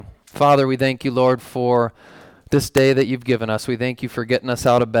Father, we thank you, Lord, for this day that you've given us. We thank you for getting us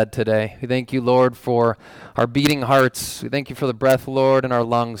out of bed today. We thank you, Lord, for our beating hearts. We thank you for the breath, Lord, in our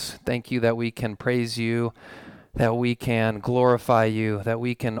lungs. Thank you that we can praise you, that we can glorify you, that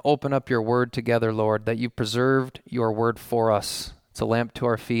we can open up your word together, Lord, that you preserved your word for us. It's a lamp to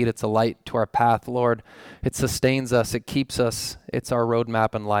our feet. It's a light to our path, Lord. It sustains us. It keeps us. It's our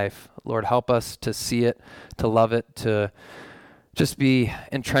roadmap in life. Lord, help us to see it, to love it, to just be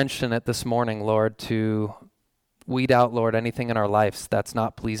entrenched in it this morning, Lord, to weed out, Lord, anything in our lives that's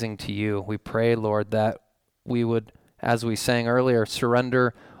not pleasing to you. We pray, Lord, that we would, as we sang earlier,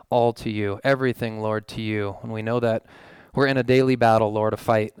 surrender all to you, everything, Lord, to you. And we know that we're in a daily battle, Lord, a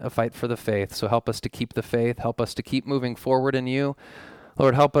fight for the faith. So help us to keep the faith. Help us to keep moving forward in you.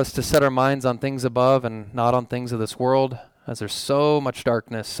 Lord, help us to set our minds on things above and not on things of this world, as there's so much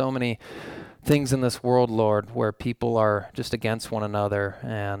darkness, so many things in this world, Lord, where people are just against one another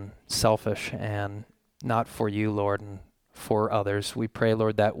and selfish and not for you, Lord, and for others. We pray,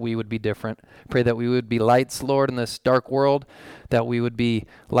 Lord, that we would be different. Pray that we would be lights, Lord, in this dark world, that we would be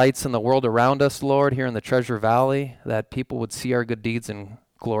lights in the world around us, Lord, here in the Treasure Valley, that people would see our good deeds and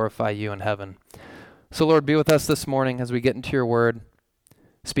glorify you in heaven. So, Lord, be with us this morning as we get into your word.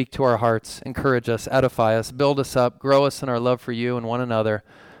 Speak to our hearts, encourage us, edify us, build us up, grow us in our love for you and one another.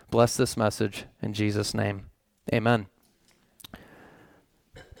 Bless this message in Jesus' name. Amen.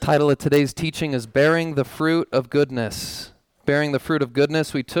 Title of today's teaching is Bearing the Fruit of Goodness. Bearing the Fruit of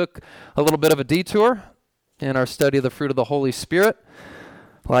Goodness. We took a little bit of a detour in our study of the fruit of the Holy Spirit.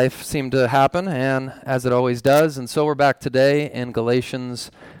 Life seemed to happen, and as it always does, and so we're back today in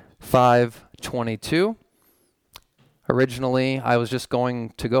Galatians 5:22. Originally, I was just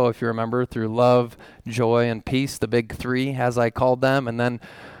going to go, if you remember, through love, joy, and peace, the big three, as I called them, and then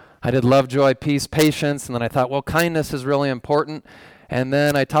I did love, joy, peace, patience, and then I thought, well, kindness is really important. And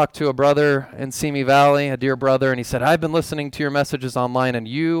then I talked to a brother in Simi Valley, a dear brother, and he said, I've been listening to your messages online, and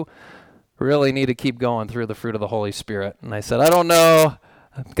you really need to keep going through the fruit of the Holy Spirit. And I said, I don't know.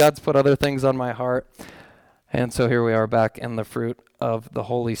 God's put other things on my heart. And so here we are back in the fruit of the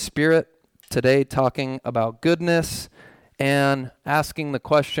Holy Spirit. Today talking about goodness and asking the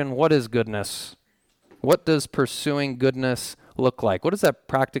question, what is goodness? What does pursuing goodness look like? What does that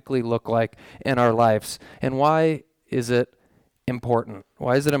practically look like in our lives? And why is it important?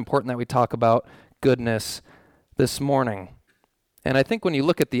 Why is it important that we talk about goodness this morning? And I think when you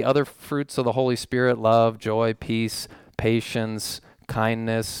look at the other fruits of the Holy Spirit, love, joy, peace, patience,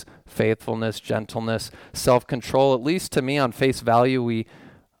 kindness, faithfulness, gentleness, self-control, at least to me on face value,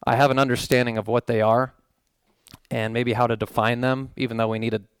 I have an understanding of what they are and maybe how to define them, even though we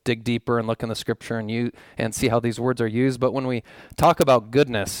need to dig deeper and look in the scripture and see how these words are used. But when we talk about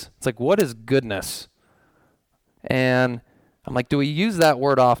goodness, it's like, what is goodness? And I'm like, do we use that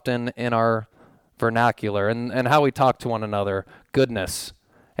word often in our vernacular and how we talk to one another? Goodness.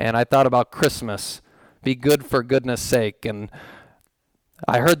 And I thought about Christmas. Be good for goodness sake. And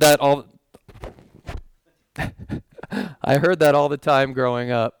I heard that all the time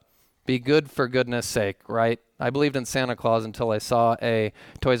growing up. Be good for goodness sake, right? I believed in Santa Claus until I saw a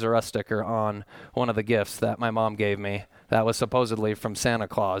Toys R Us sticker on one of the gifts that my mom gave me that was supposedly from Santa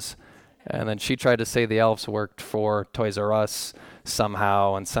Claus. And then she tried to say the elves worked for Toys R Us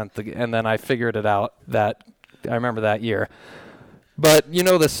somehow and then I figured it out that I remember that year. But you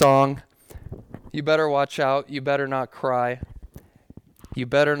know the song, you better watch out, you better not cry, you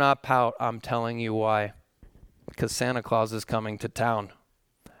better not pout, I'm telling you why. Because Santa Claus is coming to town.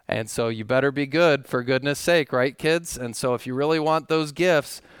 And so you better be good for goodness sake, right, kids? And so if you really want those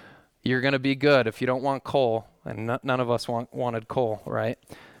gifts, you're going to be good. If you don't want coal, and none of us wanted coal, right?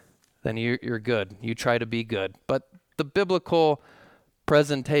 Then you're good. You try to be good. But the biblical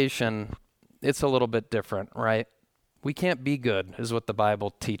presentation, it's a little bit different, right? We can't be good, is what the Bible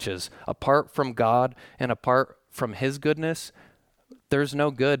teaches. Apart from God and apart from his goodness, there's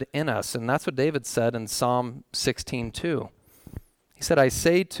no good in us. And that's what David said in Psalm 16:2. He said, I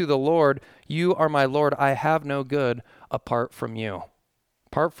say to the Lord, you are my Lord. I have no good apart from you.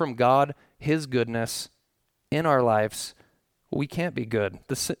 Apart from God, his goodness in our lives, we can't be good.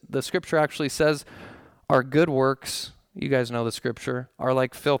 The scripture actually says our good works, you guys know the scripture, are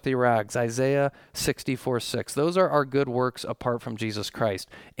like filthy rags. Isaiah 64:6. Those are our good works apart from Jesus Christ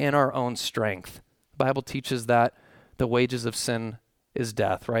in our own strength. The Bible teaches that the wages of sin is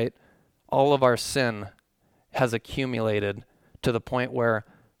death, right? All of our sin has accumulated to the point where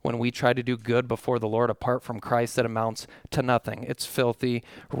when we try to do good before the Lord apart from Christ, it amounts to nothing. It's filthy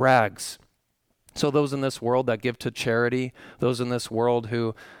rags. So those in this world that give to charity, those in this world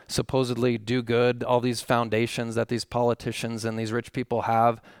who supposedly do good, all these foundations that these politicians and these rich people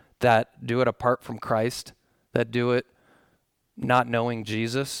have, that do it apart from Christ, that do it not knowing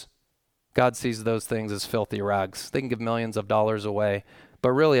Jesus, God sees those things as filthy rags. They can give millions of dollars away,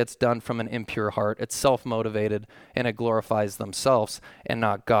 but really it's done from an impure heart. It's self-motivated, and it glorifies themselves and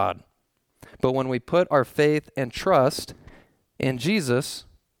not God. But when we put our faith and trust in Jesus,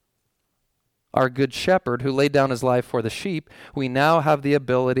 our good shepherd who laid down his life for the sheep, we now have the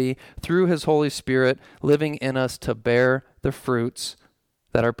ability through his Holy Spirit living in us to bear the fruits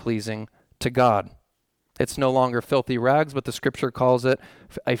that are pleasing to God. It's no longer filthy rags, but the scripture calls it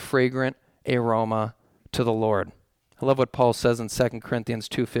a fragrant aroma to the Lord. I love what Paul says in 2 Corinthians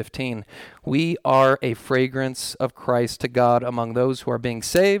 2:15. We are a fragrance of Christ to God among those who are being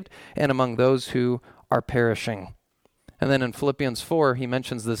saved and among those who are perishing. And then in Philippians 4, he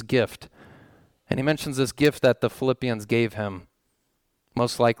mentions this gift. And he mentions this gift that the Philippians gave him.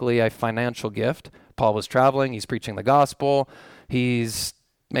 Most likely a financial gift. Paul was traveling. He's preaching the gospel. He's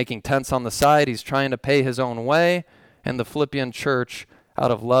making tents on the side. He's trying to pay his own way. And the Philippian church,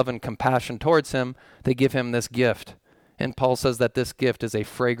 out of love and compassion towards him, they give him this gift. And Paul says that this gift is a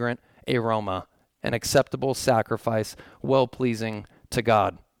fragrant aroma, an acceptable sacrifice, well-pleasing to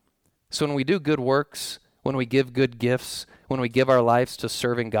God. So when we do good works, when we give good gifts, when we give our lives to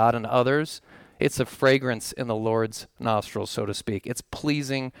serving God and others, it's a fragrance in the Lord's nostrils, so to speak. It's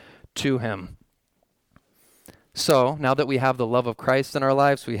pleasing to him. So now that we have the love of Christ in our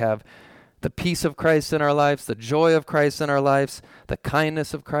lives, we have the peace of Christ in our lives, the joy of Christ in our lives, the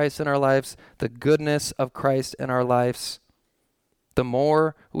kindness of Christ in our lives, the goodness of Christ in our lives. The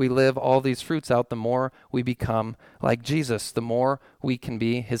more we live all these fruits out, the more we become like Jesus, the more we can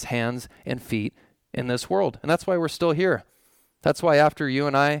be his hands and feet in this world. And that's why we're still here. That's why after you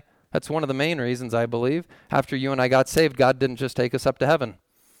and I, that's one of the main reasons, I believe, after you and I got saved, God didn't just take us up to heaven.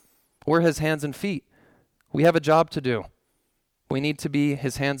 We're his hands and feet. We have a job to do. We need to be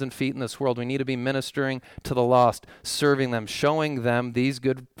his hands and feet in this world. We need to be ministering to the lost, serving them, showing them these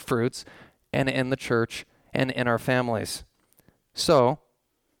good fruits, and in the church and in our families. So,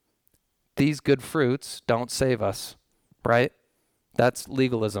 these good fruits don't save us, right? That's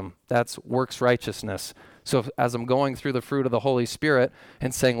legalism. That's works righteousness. So as I'm going through the fruit of the Holy Spirit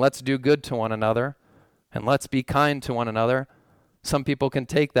and saying, let's do good to one another and let's be kind to one another, some people can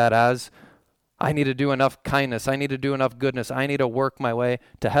take that as, I need to do enough kindness. I need to do enough goodness. I need to work my way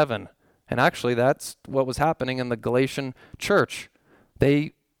to heaven. And actually, that's what was happening in the Galatian church.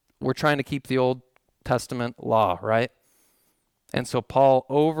 They were trying to keep the Old Testament law, right? And so Paul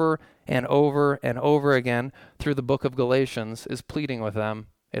over and over and over again through the book of Galatians is pleading with them.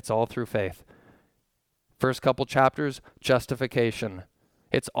 It's all through faith. First couple chapters, justification.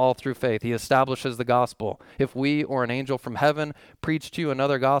 It's all through faith. He establishes the gospel. If we or an angel from heaven preach to you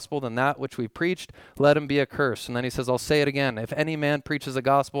another gospel than that which we preached, let him be accursed. And then he says, I'll say it again. If any man preaches a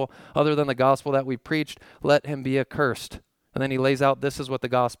gospel other than the gospel that we preached, let him be accursed. And then he lays out this is what the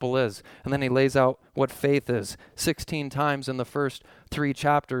gospel is. And then he lays out what faith is. 16 times in the first 3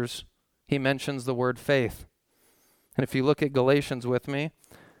 chapters, he mentions the word faith. And if you look at Galatians with me,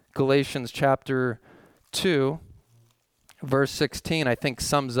 Galatians chapter 2, verse 16, I think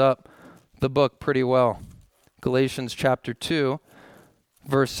sums up the book pretty well. Galatians chapter 2,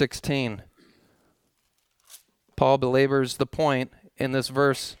 verse 16. Paul belabors the point in this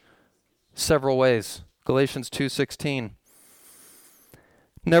verse several ways. Galatians 2:16.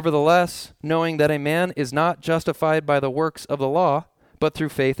 Nevertheless, knowing that a man is not justified by the works of the law, but through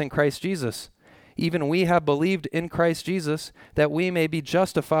faith in Christ Jesus. Even we have believed in Christ Jesus, that we may be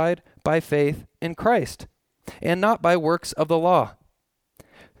justified by faith in Christ, and not by works of the law.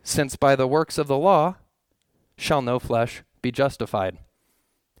 Since by the works of the law shall no flesh be justified.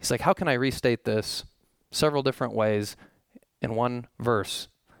 He's like, how can I restate this several different ways in one verse?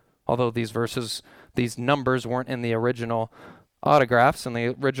 Although these verses, these numbers weren't in the original autographs, in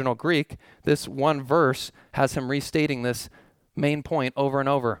the original Greek, this one verse has him restating this main point over and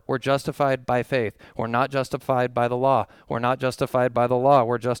over. We're justified by faith. We're not justified by the law. We're not justified by the law.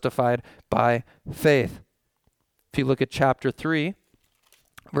 We're justified by faith. If you look at chapter 3,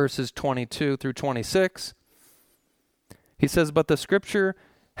 verses 22 through 26, he says, but the scripture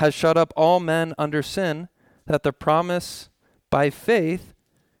has shut up all men under sin, that the promise by faith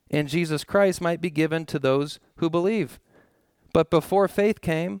in Jesus Christ might be given to those who believe. But before faith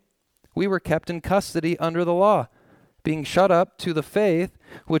came, we were kept in custody under the law, being shut up to the faith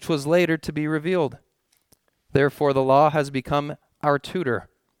which was later to be revealed. Therefore the law has become our tutor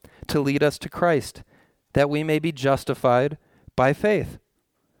to lead us to Christ, that we may be justified by faith.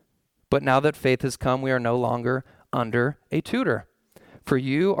 But now that faith has come, we are no longer under a tutor. For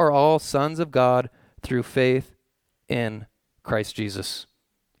you are all sons of God through faith in Christ Jesus.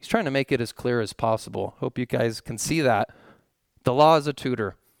 He's trying to make it as clear as possible. Hope you guys can see that. The law is a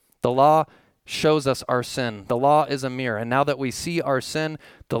tutor. The law shows us our sin. The law is a mirror. And now that we see our sin,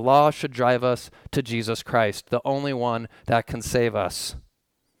 the law should drive us to Jesus Christ, the only one that can save us.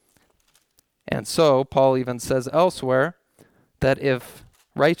 And so Paul even says elsewhere that if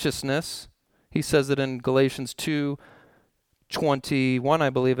righteousness, he says it in Galatians 2:21,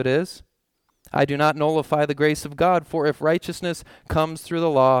 I believe it is, I do not nullify the grace of God, for if righteousness comes through the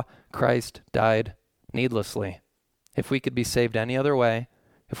law, Christ died needlessly. If we could be saved any other way,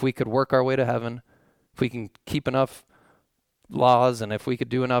 if we could work our way to heaven, if we can keep enough laws, and if we could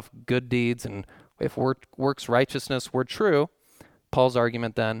do enough good deeds, and if works righteousness were true, Paul's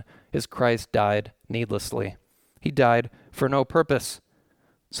argument then is Christ died needlessly. He died for no purpose.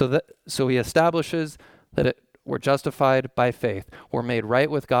 So he establishes that we're justified by faith. We're made right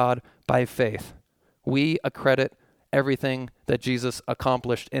with God by faith. We accredit everything that Jesus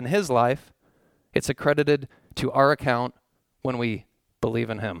accomplished in his life. It's accredited to our account when we believe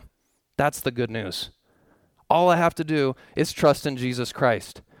in him. That's the good news. All I have to do is trust in Jesus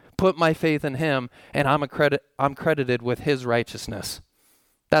Christ. Put my faith in him, and I'm credited with his righteousness.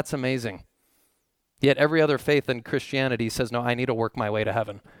 That's amazing. Yet every other faith in Christianity says, no, I need to work my way to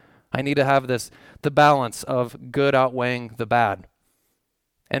heaven. I need to have the balance of good outweighing the bad.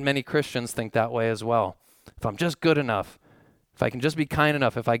 And many Christians think that way as well. If I'm just good enough, if I can just be kind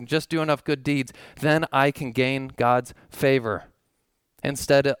enough, if I can just do enough good deeds, then I can gain God's favor.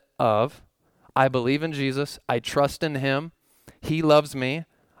 Instead of, I believe in Jesus, I trust in him, he loves me,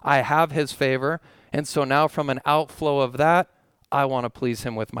 I have his favor, and so now from an outflow of that, I want to please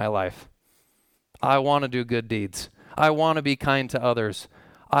him with my life. I want to do good deeds. I want to be kind to others.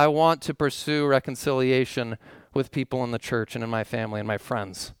 I want to pursue reconciliation with people in the church and in my family and my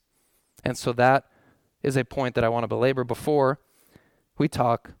friends. And so that is a point that I want to belabor before we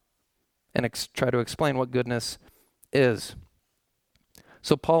talk and try to explain what goodness is.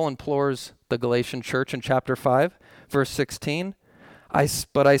 So Paul implores the Galatian church in chapter 5, verse 16,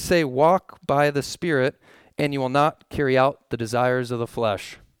 but I say, walk by the Spirit, and you will not carry out the desires of the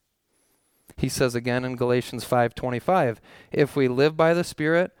flesh. He says again in Galatians 5:25, if we live by the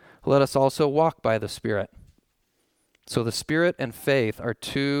Spirit, let us also walk by the Spirit. So the Spirit and faith are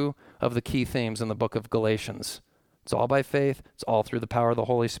two of the key themes in the book of Galatians. It's all by faith. It's all through the power of the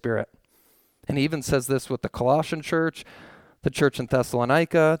Holy Spirit. And he even says this with the Colossian church, the church in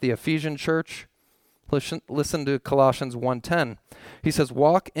Thessalonica, the Ephesian church. Listen to Colossians 1:10. He says,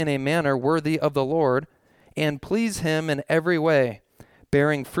 walk in a manner worthy of the Lord and please him in every way,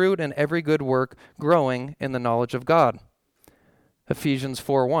 bearing fruit in every good work, growing in the knowledge of God. Ephesians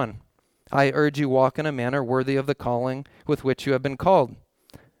 4:1. I urge you walk in a manner worthy of the calling with which you have been called.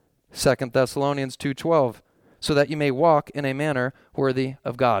 2 Thessalonians 2:12. So that you may walk in a manner worthy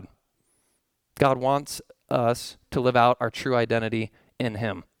of God. God wants us to live out our true identity in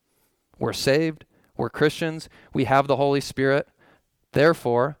him. We're saved. We're Christians. We have the Holy Spirit.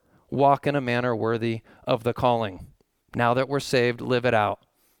 Therefore, walk in a manner worthy of the calling. Now that we're saved, live it out.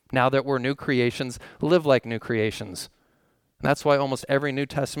 Now that we're new creations, live like new creations. And that's why almost every New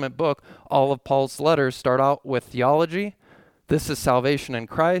Testament book, all of Paul's letters start out with theology. This is salvation in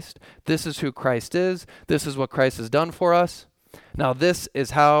Christ. This is who Christ is. This is what Christ has done for us. Now this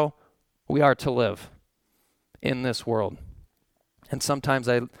is how we are to live in this world. And sometimes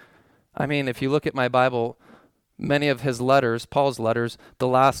I mean, if you look at my Bible, many of his letters, Paul's letters, the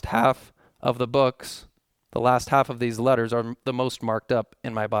last half of the books, the last half of these letters are the most marked up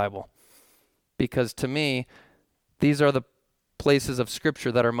in my Bible. Because to me, these are the places of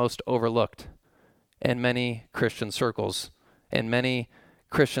Scripture that are most overlooked in many Christian circles and many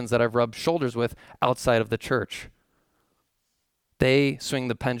Christians that I've rubbed shoulders with outside of the church. They swing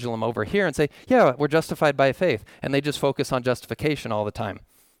the pendulum over here and say, yeah, we're justified by faith. And they just focus on justification all the time.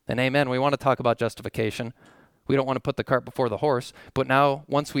 And amen, we want to talk about justification. We don't want to put the cart before the horse. But now,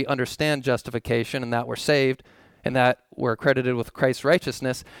 once we understand justification and that we're saved and that we're accredited with Christ's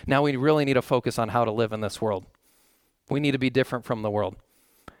righteousness, now we really need to focus on how to live in this world. We need to be different from the world.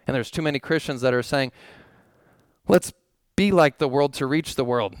 And there's too many Christians that are saying, let's be like the world to reach the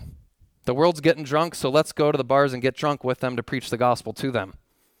world. The world's getting drunk, so let's go to the bars and get drunk with them to preach the gospel to them.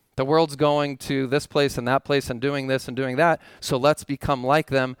 The world's going to this place and that place and doing this and doing that, so let's become like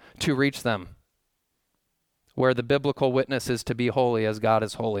them to reach them. Where the biblical witness is to be holy as God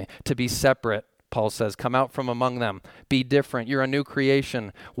is holy, to be separate, Paul says, come out from among them, be different, you're a new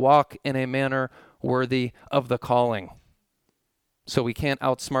creation, walk in a manner worthy of the calling. So we can't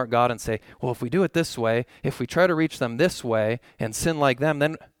outsmart God and say, well, if we do it this way, if we try to reach them this way and sin like them,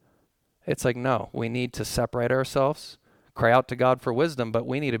 then it's like, no, we need to separate ourselves, cry out to God for wisdom, but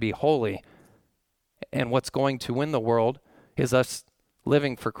we need to be holy. And what's going to win the world is us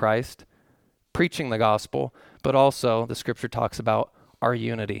living for Christ, preaching the gospel, but also the scripture talks about our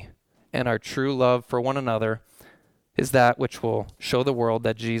unity and our true love for one another is that which will show the world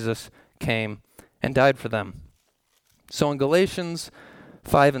that Jesus came and died for them. So in Galatians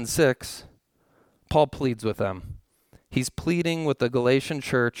 5 and 6, Paul pleads with them. He's pleading with the Galatian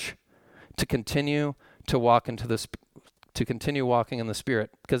church to continue to walk to continue walking in the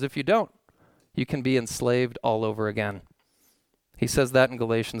Spirit. Because if you don't, you can be enslaved all over again. He says that in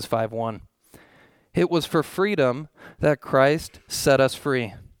Galatians 5:1. It was for freedom that Christ set us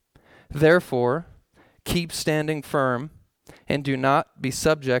free. Therefore, keep standing firm and do not be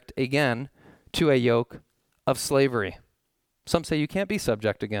subject again to a yoke of slavery. Some say you can't be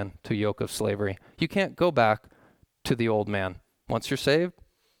subject again to a yoke of slavery. You can't go back to the old man. Once you're saved,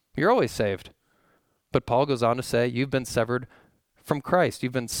 you're always saved. But Paul goes on to say you've been severed from Christ.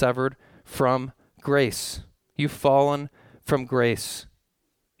 You've been severed from grace. You've fallen from grace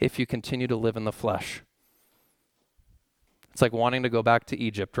if you continue to live in the flesh. It's like wanting to go back to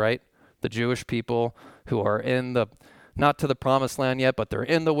Egypt, right? The Jewish people who are not to the promised land yet, but they're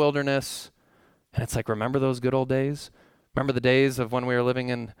in the wilderness. And it's like, remember those good old days? Remember the days of when we were living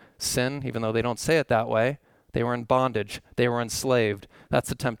in sin, even though they don't say it that way? They were in bondage. They were enslaved. That's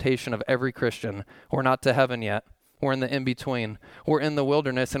the temptation of every Christian. We're not to heaven yet. We're in the in-between. We're in the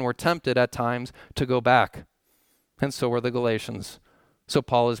wilderness, and we're tempted at times to go back. And so were the Galatians. So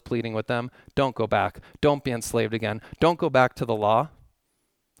Paul is pleading with them, don't go back. Don't be enslaved again. Don't go back to the law.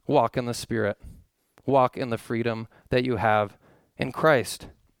 Walk in the Spirit. Walk in the freedom that you have in Christ.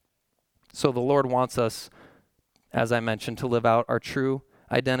 So the Lord wants us, as I mentioned, to live out our true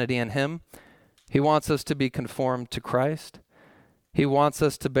identity in Him. He wants us to be conformed to Christ. He wants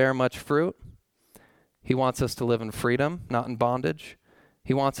us to bear much fruit. He wants us to live in freedom, not in bondage.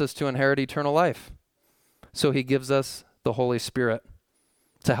 He wants us to inherit eternal life. So He gives us the Holy Spirit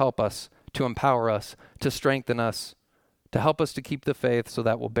to help us, to empower us, to strengthen us, to help us to keep the faith so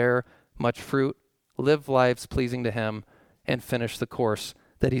that we'll bear much fruit, live lives pleasing to Him, and finish the course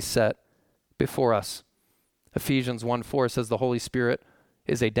that He set before us. Ephesians 1:4 says the Holy Spirit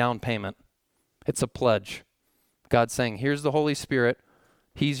is a down payment. It's a pledge. God's saying, here's the Holy Spirit.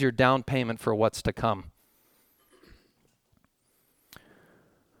 He's your down payment for what's to come.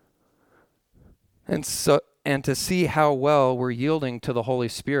 And to see how well we're yielding to the Holy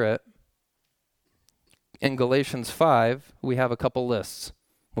Spirit, in Galatians 5, we have a couple lists.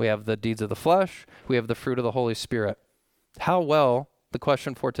 We have the deeds of the flesh. We have the fruit of the Holy Spirit. How well, the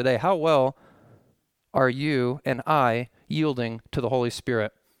question for today, how well are you and I yielding to the Holy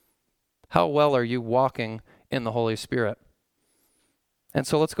Spirit? How well are you walking in the Holy Spirit? And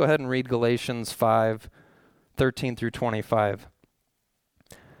so let's go ahead and read Galatians 5:13 through 25.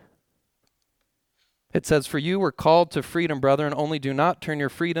 It says, "For you were called to freedom, brethren, only do not turn your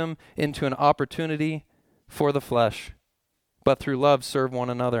freedom into an opportunity for the flesh, but through love serve one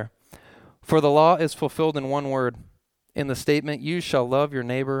another. For the law is fulfilled in one word, in the statement, you shall love your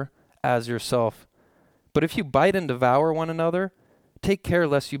neighbor as yourself. But if you bite and devour one another, take care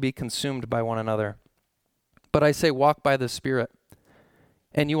lest you be consumed by one another. But I say, walk by the Spirit,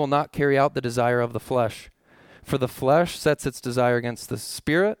 and you will not carry out the desire of the flesh. For the flesh sets its desire against the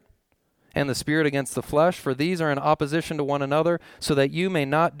Spirit, and the Spirit against the flesh, for these are in opposition to one another, so that you may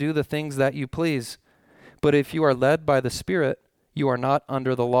not do the things that you please. But if you are led by the Spirit, you are not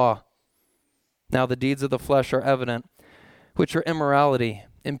under the law. Now the deeds of the flesh are evident, which are immorality,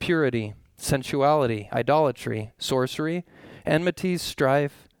 impurity, sensuality, idolatry, sorcery, enmities,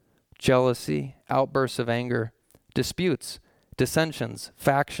 strife, jealousy, outbursts of anger, disputes, dissensions,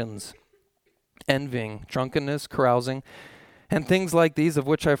 factions, envying, drunkenness, carousing, and things like these, of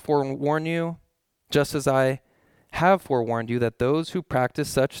which I forewarn you, just as I have forewarned you, that those who practice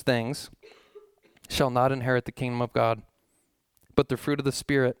such things shall not inherit the kingdom of God. But the fruit of the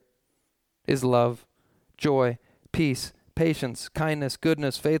Spirit is love, joy, peace, patience, kindness,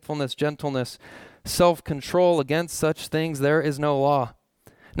 goodness, faithfulness, gentleness, self-control. Against such things there is no law.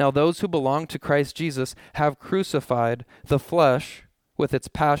 Now those who belong to Christ Jesus have crucified the flesh with its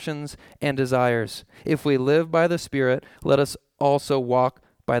passions and desires. If we live by the Spirit, let us also walk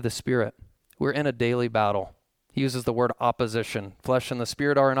by the Spirit." We're in a daily battle. He uses the word opposition. Flesh and the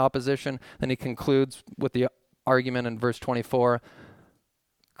Spirit are in opposition. Then he concludes with the argument in verse 24,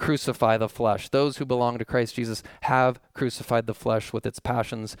 crucify the flesh. Those who belong to Christ Jesus have crucified the flesh with its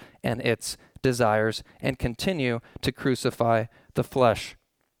passions and its desires, and continue to crucify the flesh.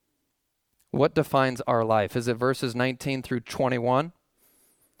 What defines our life? Is it verses 19 through 21?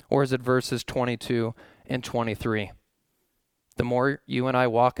 Or is it verses 22 and 23? The more you and I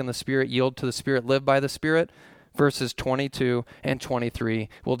walk in the Spirit, yield to the Spirit, live by the Spirit, verses 22 and 23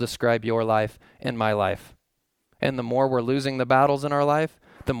 will describe your life and my life. And the more we're losing the battles in our life,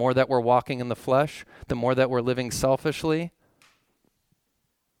 the more that we're walking in the flesh, the more that we're living selfishly,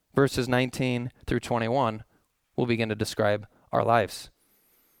 verses 19 through 21 will begin to describe our lives.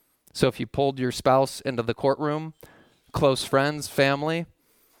 So if you pulled your spouse into the courtroom, close friends, family,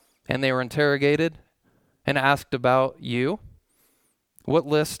 and they were interrogated and asked about you, what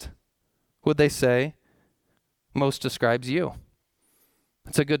list would they say most describes you?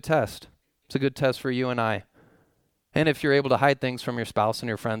 It's a good test. It's a good test for you and I. And if you're able to hide things from your spouse and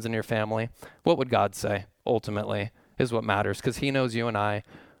your friends and your family, what would God say ultimately is what matters, because he knows you and I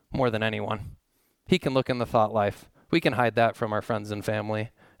more than anyone. He can look in the thought life. We can hide that from our friends and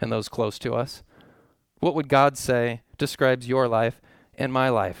family and those close to us. What would God say describes your life and my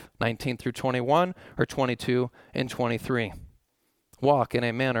life, 19 through 21 or 22 and 23? Walk in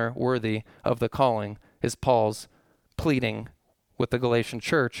a manner worthy of the calling is Paul's pleading with the Galatian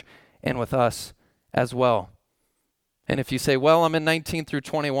church and with us as well. And if you say, well, I'm in 19 through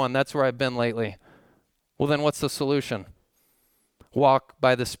 21, that's where I've been lately. Well, then what's the solution? Walk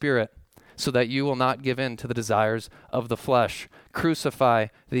by the Spirit so that you will not give in to the desires of the flesh. Crucify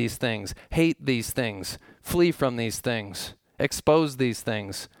these things. Hate these things. Flee from these things. Expose these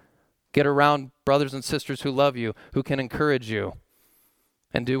things. Get around brothers and sisters who love you, who can encourage you.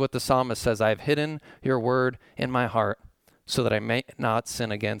 And do what the psalmist says, I have hidden your word in my heart so that I may not sin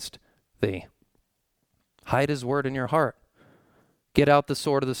against thee. Hide his word in your heart. Get out the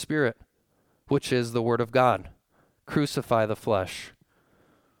sword of the Spirit, which is the word of God. Crucify the flesh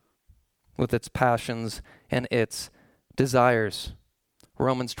with its passions and its desires.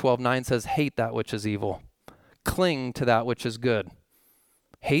 Romans 12:9 says, hate that which is evil. Cling to that which is good.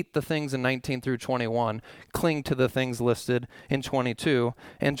 Hate the things in 19 through 21. Cling to the things listed in 22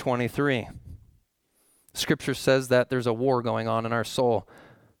 and 23. Scripture says that there's a war going on in our soul.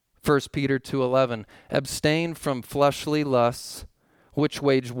 1 Peter 2:11, abstain from fleshly lusts which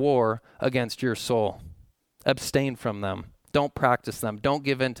wage war against your soul. Abstain from them. Don't practice them. Don't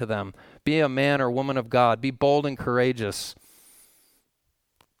give in to them. Be a man or woman of God. Be bold and courageous.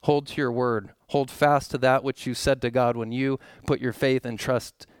 Hold to your word. Hold fast to that which you said to God when you put your faith and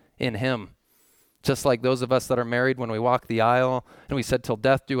trust in him. Just like those of us that are married, when we walk the aisle and we said, till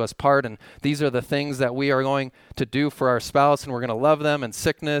death do us part, and these are the things that we are going to do for our spouse, and we're going to love them in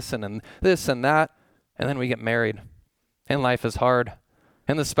sickness and in this and that, and then we get married, and life is hard,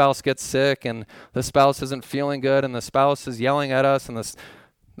 and the spouse gets sick, and the spouse isn't feeling good, and the spouse is yelling at us, and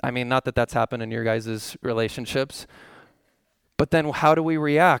not that that's happened in your guys' relationships, but then how do we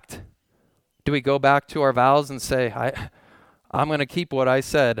react? Do we go back to our vows and say, I'm going to keep what I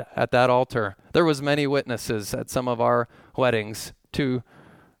said at that altar? There was many witnesses at some of our weddings to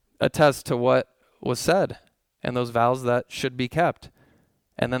attest to what was said and those vows that should be kept.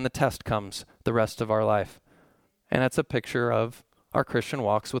 And then the test comes the rest of our life. And that's a picture of our Christian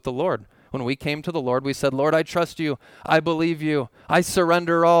walks with the Lord. When we came to the Lord, we said, Lord, I trust you. I believe you. I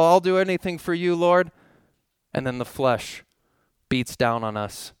surrender all. I'll do anything for you, Lord. And then the flesh beats down on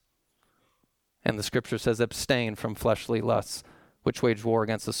us. And the scripture says, abstain from fleshly lusts, which wage war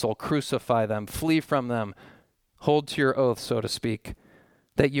against the soul. Crucify them, flee from them. Hold to your oath, so to speak,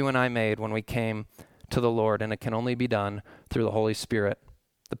 that you and I made when we came to the Lord. And it can only be done through the Holy Spirit,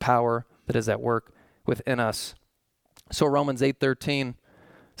 the power that is at work within us. So Romans 8:13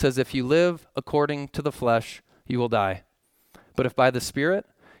 says, if you live according to the flesh, you will die. But if by the Spirit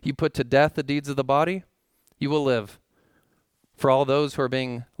you put to death the deeds of the body, you will live. For all those who are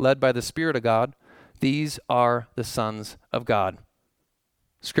being led by the Spirit of God, these are the sons of God.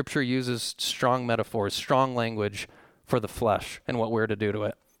 Scripture uses strong metaphors, strong language for the flesh and what we're to do to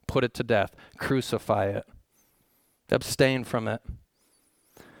it. Put it to death. Crucify it. Abstain from it.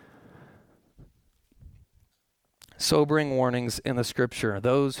 Sobering warnings in the Scripture.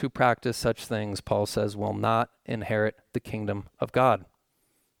 Those who practice such things, Paul says, will not inherit the kingdom of God.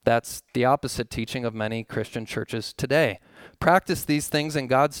 That's the opposite teaching of many Christian churches today. Practice these things and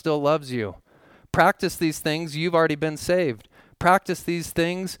God still loves you. Practice these things, you've already been saved. Practice these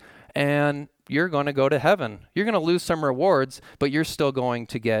things and you're going to go to heaven. You're going to lose some rewards, but you're still going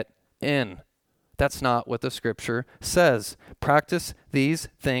to get in. That's not what the scripture says. Practice these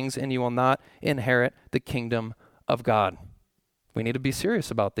things and you will not inherit the kingdom of God. We need to be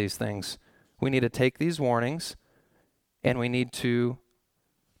serious about these things. We need to take these warnings and we need to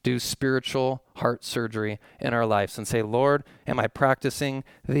do spiritual heart surgery in our lives and say, Lord, am I practicing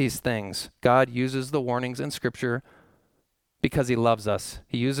these things? God uses the warnings in Scripture because he loves us.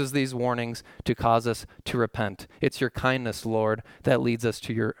 He uses these warnings to cause us to repent. It's your kindness, Lord, that leads us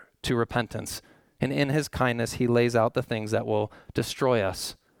to repentance. And in his kindness, he lays out the things that will destroy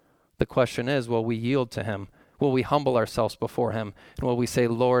us. The question is, will we yield to him? Will we humble ourselves before him? And will we say,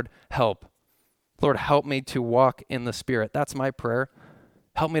 Lord, help? Lord, help me to walk in the Spirit. That's my prayer.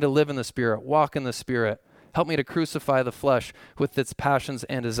 Help me to live in the Spirit, walk in the Spirit. Help me to crucify the flesh with its passions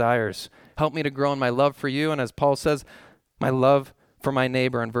and desires. Help me to grow in my love for you. And as Paul says, my love for my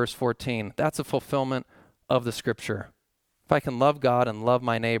neighbor in verse 14. That's a fulfillment of the scripture. If I can love God and love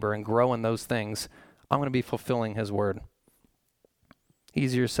my neighbor and grow in those things, I'm going to be fulfilling his word.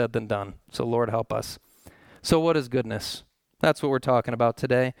 Easier said than done. So Lord, help us. So what is goodness? That's what we're talking about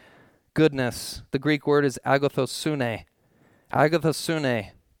today. Goodness. The Greek word is agathosune.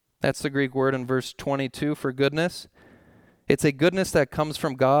 Agathosune. That's the Greek word in verse 22 for goodness. It's a goodness that comes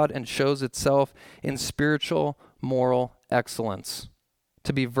from God and shows itself in spiritual, moral excellence.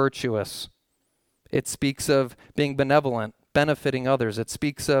 To be virtuous. It speaks of being benevolent, benefiting others. It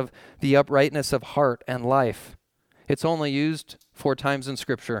speaks of the uprightness of heart and life. It's only used 4 times in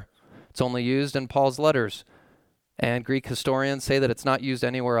Scripture. It's only used in Paul's letters. And Greek historians say that it's not used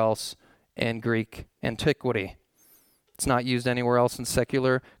anywhere else in Greek antiquity. It's not used anywhere else in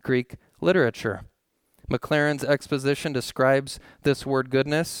secular Greek literature. McLaren's exposition describes this word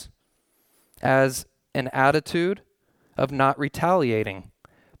goodness as an attitude of not retaliating,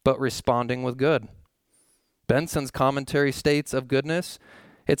 but responding with good. Benson's commentary states of goodness,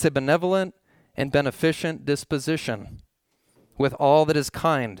 it's a benevolent and beneficent disposition with all that is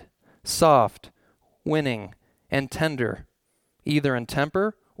kind, soft, winning, and tender, either in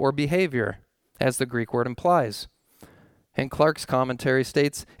temper or behavior, as the Greek word implies. And Clark's commentary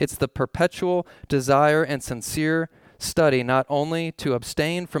states, it's the perpetual desire and sincere study not only to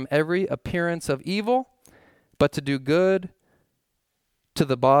abstain from every appearance of evil, but to do good to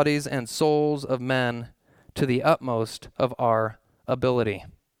the bodies and souls of men to the utmost of our ability.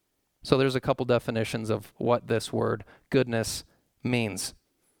 So there's a couple definitions of what this word goodness means.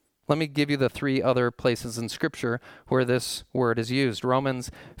 Let me give you the 3 other places in Scripture where this word is used.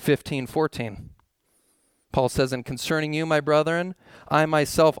 Romans 15:14. Paul says, and concerning you, my brethren, I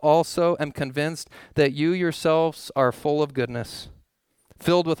myself also am convinced that you yourselves are full of goodness,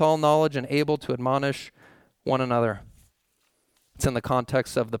 filled with all knowledge and able to admonish one another. It's in the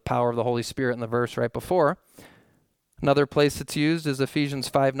context of the power of the Holy Spirit in the verse right before. Another place it's used is Ephesians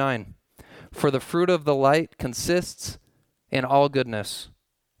 5:9. For the fruit of the light consists in all goodness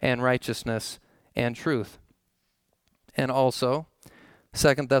and righteousness and truth. And also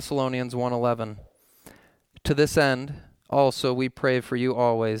 2 Thessalonians 1:11. To this end, also we pray for you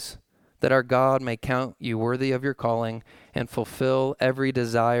always, that our God may count you worthy of your calling and fulfill every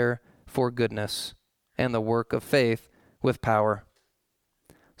desire for goodness and the work of faith with power.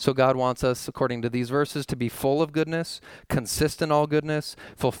 So God wants us, according to these verses, to be full of goodness, consist in all goodness,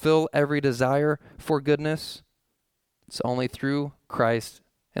 fulfill every desire for goodness. It's only through Christ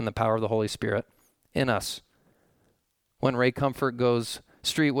and the power of the Holy Spirit in us. When Ray Comfort goes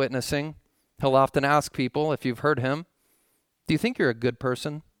street witnessing, he'll often ask people, if you've heard him, do you think you're a good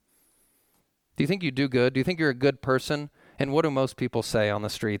person? Do you think you do good? Do you think you're a good person? And what do most people say on the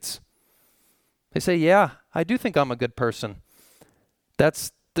streets? They say, yeah, I do think I'm a good person.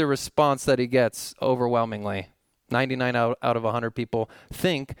 That's the response that he gets overwhelmingly. 99 out of 100 people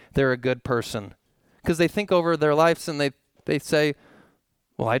think they're a good person because they think over their lives and they say,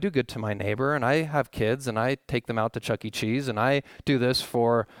 well, I do good to my neighbor and I have kids and I take them out to Chuck E. Cheese and I do this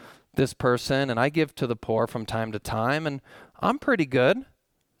for this person and I give to the poor from time to time and I'm pretty good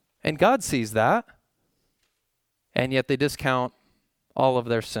and God sees that. And yet they discount all of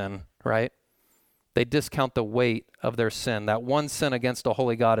their sin, right? They discount the weight of their sin. That one sin against a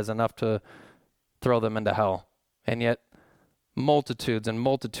holy God is enough to throw them into hell. And yet multitudes and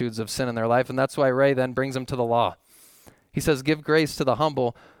multitudes of sin in their life. And that's why Ray then brings them to the law. He says, give grace to the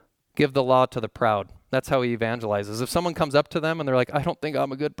humble, give the law to the proud. That's how he evangelizes. If someone comes up to them and they're like, I don't think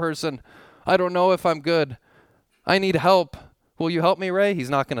I'm a good person. I don't know if I'm good. I need help. Will you help me, Ray? He's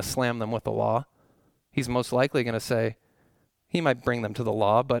not going to slam them with the law. He's most likely going to say, he might bring them to the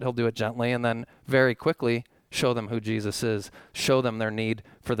law, but he'll do it gently and then very quickly show them who Jesus is, show them their need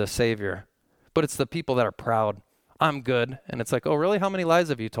for the Savior. But it's the people that are proud. I'm good. And it's like, oh, really? How many lies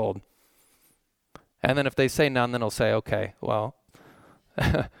have you told? And then if they say none, then he'll say, okay, well,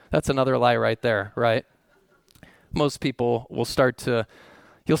 that's another lie right there, right? Most people will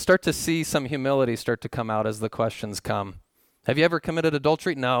you'll start to see some humility start to come out as the questions come. Have you ever committed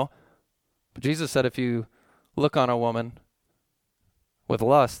adultery? No. But Jesus said if you look on a woman with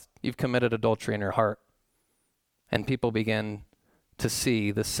lust, you've committed adultery in your heart. and people begin to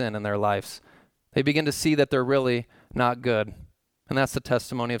see the sin in their lives. They begin to see that they're really not good. And that's the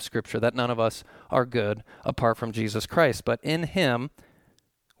testimony of Scripture, that none of us are good apart from Jesus Christ. But in him,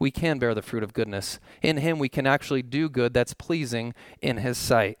 we can bear the fruit of goodness. In him, we can actually do good that's pleasing in his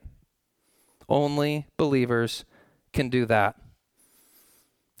sight. Only believers can do that.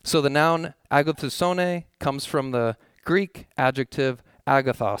 So the noun agathosone comes from the Greek adjective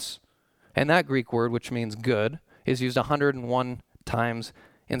agathos. And that Greek word, which means good, is used 101 times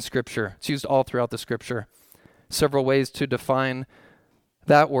in Scripture. It's used all throughout the Scripture. Several ways to define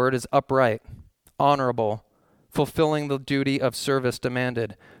that word is upright, honorable, fulfilling the duty of service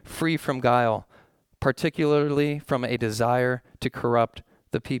demanded, free from guile, particularly from a desire to corrupt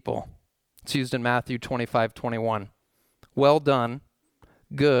the people. It's used in Matthew 25:21. Well done,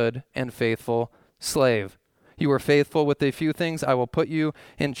 good and faithful slave. You were faithful with a few things. I will put you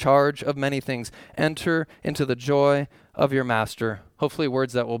in charge of many things. Enter into the joy of your master. Hopefully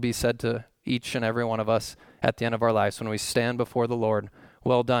words that will be said to each and every one of us at the end of our lives when we stand before the Lord.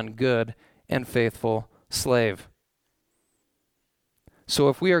 Well done, good and faithful slave. So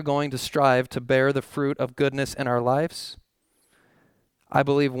if we are going to strive to bear the fruit of goodness in our lives, I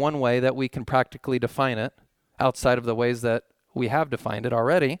believe one way that we can practically define it, outside of the ways that we have defined it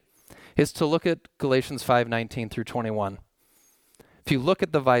already, is to look at Galatians 5:19 through 21. If you look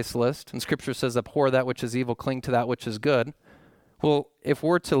at the vice list, and Scripture says, abhor that which is evil, cling to that which is good. Well, if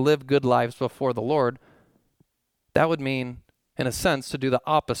we're to live good lives before the Lord, that would mean, in a sense, to do the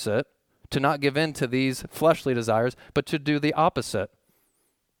opposite, to not give in to these fleshly desires, but to do the opposite.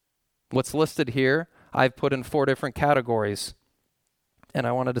 What's listed here, I've put in 4 different categories, and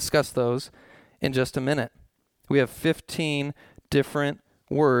I want to discuss those in just a minute. We have 15 different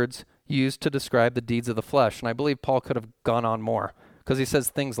words used to describe the deeds of the flesh, and I believe Paul could have gone on more, because he says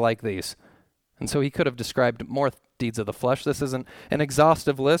things like these. And so he could have described more deeds of the flesh. This isn't an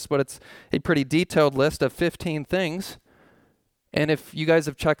exhaustive list, but it's a pretty detailed list of 15 things. And if you guys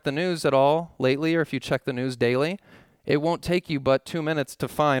have checked the news at all lately, or if you check the news daily, it won't take you but 2 minutes to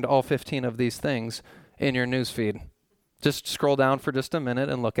find all 15 of these things in your news feed. Just scroll down for just a minute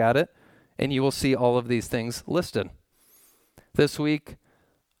and look at it, and you will see all of these things listed. This week,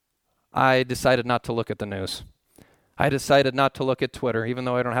 I decided not to look at the news. I decided not to look at Twitter. Even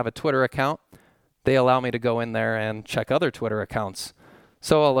though I don't have a Twitter account, they allow me to go in there and check other Twitter accounts.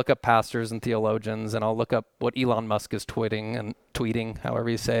 So I'll look up pastors and theologians, and I'll look up what Elon Musk is tweeting, however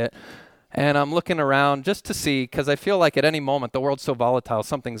you say it. And I'm looking around just to see, because I feel like at any moment, the world's so volatile,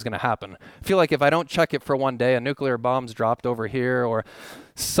 something's going to happen. I feel like if I don't check it for one day, a nuclear bomb's dropped over here, or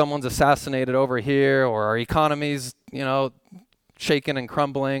someone's assassinated over here, or our economy's, shaken and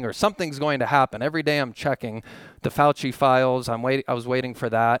crumbling, or something's going to happen. Every day I'm checking the Fauci files. I was waiting for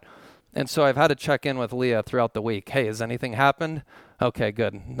that. And so I've had to check in with Leah throughout the week. Hey, has anything happened? Okay,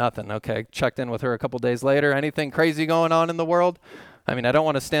 good. Nothing. Okay, checked in with her a couple days later. Anything crazy going on in the world? I mean, I don't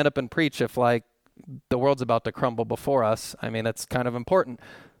want to stand up and preach if the world's about to crumble before us. I mean, it's kind of important.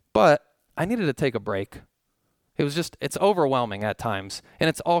 But I needed to take a break. It's overwhelming at times, and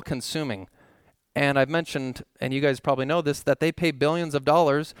it's all consuming. And I've mentioned, and you guys probably know this, that they pay billions of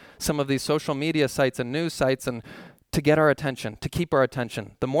dollars, some of these social media sites and news sites, and to get our attention, to keep our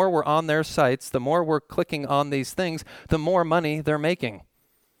attention. The more we're on their sites, the more we're clicking on these things, the more money they're making.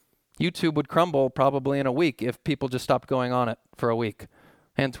 YouTube would crumble probably in a week if people just stopped going on it for a week,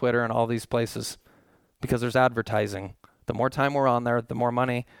 and Twitter and all these places, because there's advertising. The more time we're on there, the more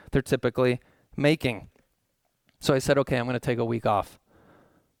money they're typically making. So I said, okay, I'm going to take a week off.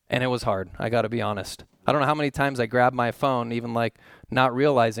 And it was hard, I got to be honest. I don't know how many times I grabbed my phone, even not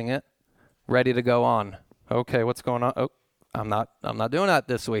realizing it, ready to go on. Okay, what's going on? Oh, I'm not doing that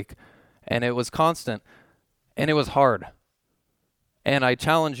this week. And it was constant, and it was hard. And I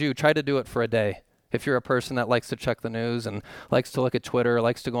challenge you, try to do it for a day. If you're a person that likes to check the news and likes to look at Twitter,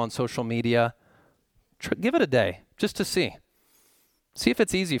 likes to go on social media, give it a day just to see. See if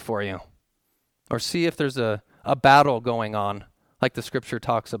it's easy for you, or see if there's a battle going on, like the Scripture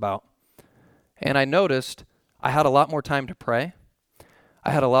talks about. And I noticed I had a lot more time to pray. I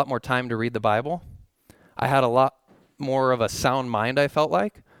had a lot more time to read the Bible. I had a lot more of a sound mind, I felt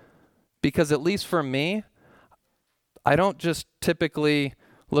like, because at least for me, I don't just typically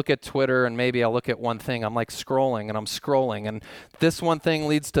look at Twitter and maybe I'll look at one thing. I'm scrolling and I'm scrolling, and this one thing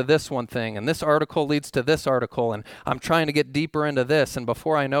leads to this one thing, and this article leads to this article, and I'm trying to get deeper into this, and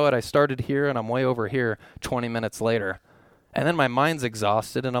before I know it, I started here and I'm way over here 20 minutes later. And then my mind's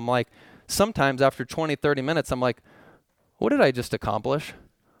exhausted, and I'm sometimes after 20, 30 minutes, I'm what did I just accomplish?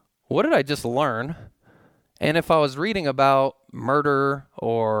 What did I just learn? And if I was reading about murder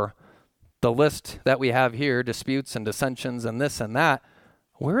or the list that we have here, disputes and dissensions and this and that,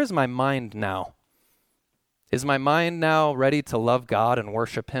 where is my mind now? Is my mind now ready to love God and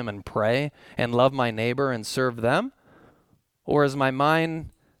worship him and pray and love my neighbor and serve them? Or is my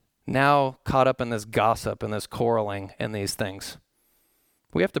mind now caught up in this gossip and this quarreling and these things?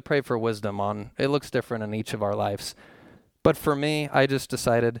 We have to pray for wisdom on, it looks different in each of our lives. But for me, I just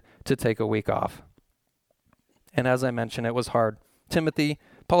decided to take a week off. And as I mentioned, it was hard.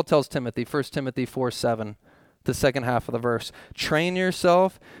 Paul tells Timothy, 1 Timothy 4:7, the second half of the verse, train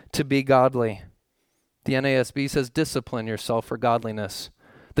yourself to be godly. The NASB says discipline yourself for godliness.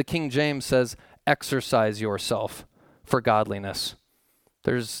 The King James says exercise yourself for godliness.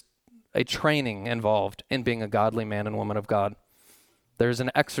 There's a training involved in being a godly man and woman of God. There's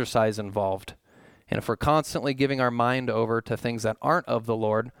an exercise involved. And if we're constantly giving our mind over to things that aren't of the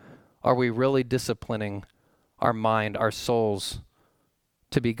Lord, are we really disciplining our mind, our souls,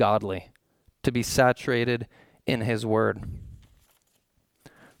 to be godly, to be saturated in his word?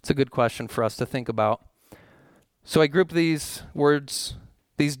 It's a good question for us to think about. So I grouped these words,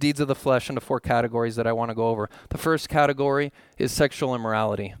 these deeds of the flesh, into 4 categories that I want to go over. The first category is sexual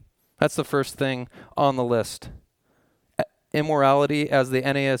immorality. That's the first thing on the list. Immorality, as the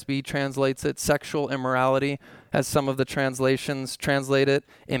NASB translates it, sexual immorality, as some of the translations translate it,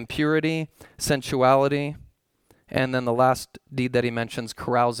 impurity, sensuality, and then the last deed that he mentions,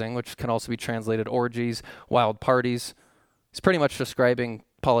 carousing, which can also be translated orgies, wild parties. He's pretty much describing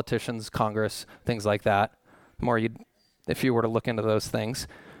politicians, Congress, things like that. If you were to look into those things.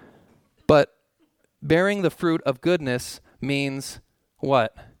 But bearing the fruit of goodness means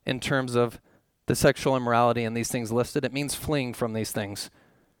what in terms of the sexual immorality and these things listed? It means fleeing from these things.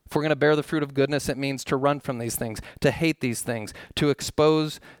 If we're going to bear the fruit of goodness, it means to run from these things, to hate these things, to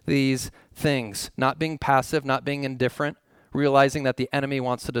expose these things, not being passive, not being indifferent, realizing that the enemy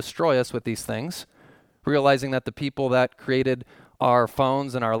wants to destroy us with these things, realizing that the people that created our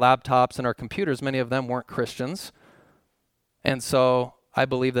phones and our laptops and our computers, many of them weren't Christians. And so I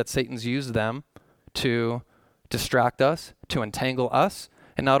believe that Satan's used them to distract us, to entangle us,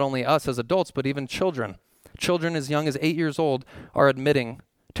 and not only us as adults, but even children. Children as young as 8 years old are admitting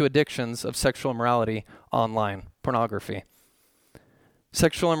to addictions of sexual immorality online, pornography.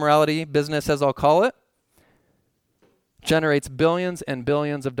 Sexual immorality business, as I'll call it, generates billions and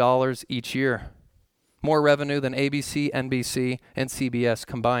billions of dollars each year. More revenue than ABC, NBC, and CBS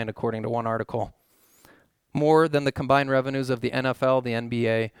combined, according to one article. More than the combined revenues of the NFL, the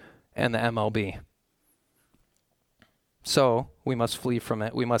NBA, and the MLB. So we must flee from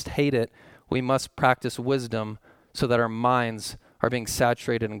it. We must hate it. We must practice wisdom so that our minds are being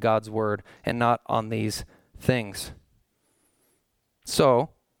saturated in God's word and not on these things. So,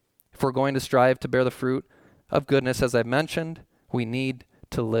 if we're going to strive to bear the fruit of goodness, as I mentioned, we need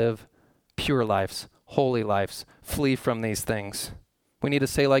to live pure lives, holy lives, flee from these things. We need to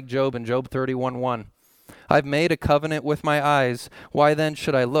say like Job in Job 31:1, I've made a covenant with my eyes. Why then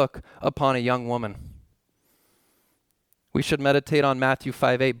should I look upon a young woman? We should meditate on Matthew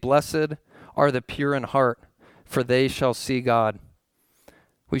 5:8. Blessed are the pure in heart, for they shall see God.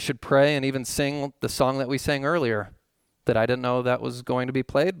 We should pray and even sing the song that we sang earlier that I didn't know that was going to be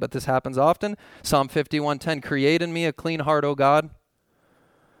played, but this happens often. Psalm 51:10, create in me a clean heart, O God.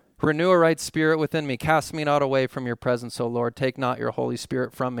 Renew a right spirit within me. Cast me not away from your presence, O Lord. Take not your Holy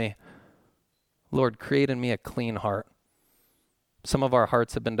Spirit from me. Lord, create in me a clean heart. Some of our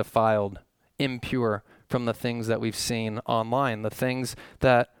hearts have been defiled, impure from the things that we've seen online, the things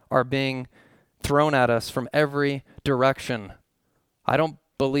that are being thrown at us from every direction. I don't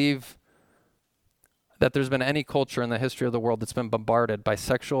believe that there's been any culture in the history of the world that's been bombarded by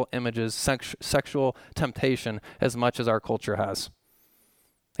sexual images, sexual temptation as much as our culture has.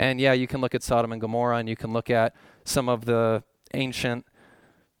 And yeah, you can look at Sodom and Gomorrah, and you can look at some of the ancient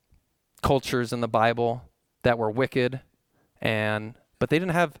cultures in the Bible that were wicked, but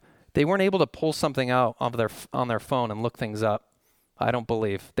they weren't able to pull something out on their phone and look things up. I don't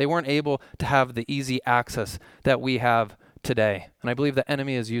believe. They weren't able to have the easy access that we have today. And I believe the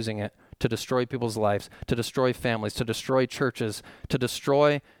enemy is using it to destroy people's lives, to destroy families, to destroy churches, to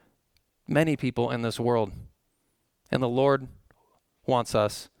destroy many people in this world. And the Lord wants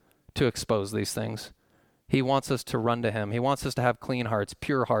us to expose these things. He wants us to run to him. He wants us to have clean hearts,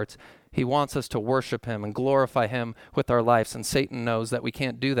 pure hearts. He wants us to worship him and glorify him with our lives. And Satan knows that we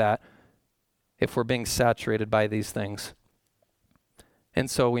can't do that if we're being saturated by these things. And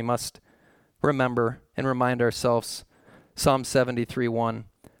so we must remember and remind ourselves, Psalm 73:1,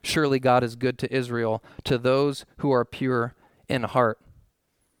 surely God is good to Israel, to those who are pure in heart.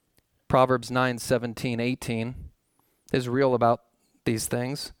 Proverbs 9:17-18 is real about these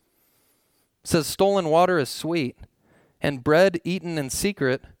things. It says, stolen water is sweet, and bread eaten in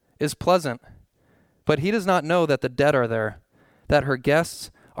secret is pleasant. But he does not know that the dead are there, that her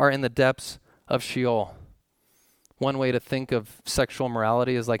guests are in the depths of Sheol. One way to think of sexual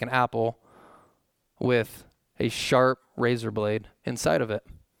morality is like an apple with a sharp razor blade inside of it.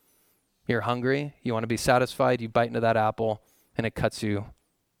 You're hungry, you want to be satisfied, you bite into that apple, and it cuts you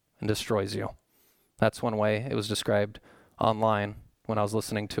and destroys you. That's one way it was described online when I was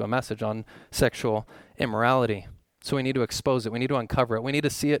listening to a message on sexual immorality. So we need to expose it. We need to uncover it. We need to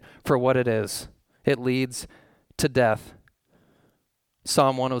see it for what it is. It leads to death.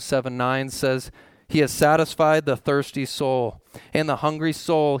 Psalm 107:9 says, he has satisfied the thirsty soul, and the hungry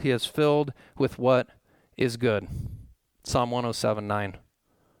soul he has filled with what is good. Psalm 107:9.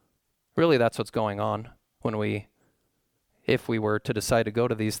 Really, that's what's going on if we were to decide to go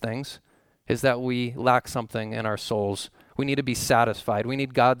to these things, is that we lack something in our souls. We need to be satisfied. We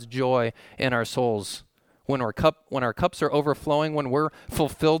need God's joy in our souls. When our cups are overflowing, when we're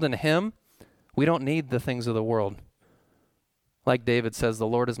fulfilled in him, we don't need the things of the world. Like David says, the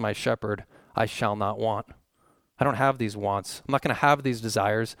Lord is my shepherd, I shall not want. I don't have these wants. I'm not going to have these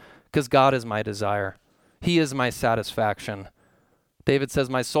desires because God is my desire. He is my satisfaction. David says,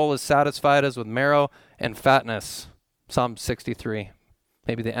 my soul is satisfied as with marrow and fatness. Psalm 63.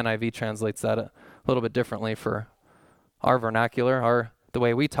 Maybe the NIV translates that a little bit differently for our vernacular, the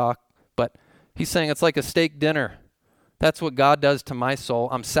way we talk. But he's saying it's like a steak dinner. That's what God does to my soul.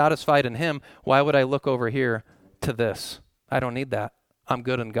 I'm satisfied in him. Why would I look over here to this? I don't need that. I'm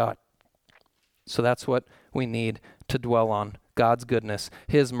good in God. So that's what we need to dwell on. God's goodness,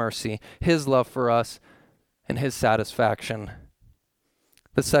 his mercy, his love for us, and his satisfaction.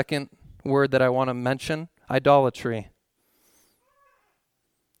 The second word that I want to mention, idolatry.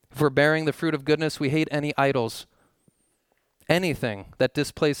 If we're bearing the fruit of goodness, we hate any idols. Anything that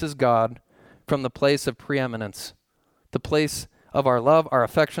displaces God from the place of preeminence, the place of our love, our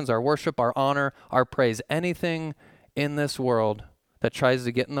affections, our worship, our honor, our praise. Anything in this world that tries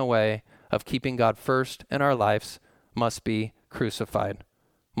to get in the way of keeping God first in our lives must be crucified.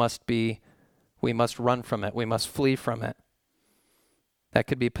 We must run from it. We must flee from it. That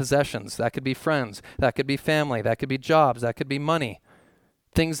could be possessions. That could be friends. That could be family. That could be jobs. That could be money.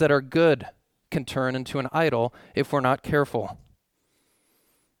 Things that are good can turn into an idol if we're not careful.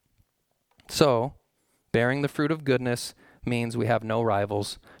 So, bearing the fruit of goodness means we have no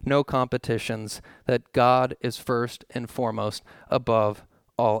rivals, no competitions, that God is first and foremost above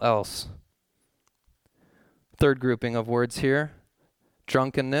all else. Third grouping of words here,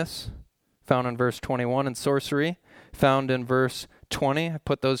 drunkenness, found in verse 21, and sorcery, found in verse 20. I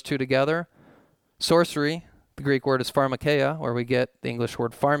put those two together. Sorcery, the Greek word is pharmakeia, where we get the English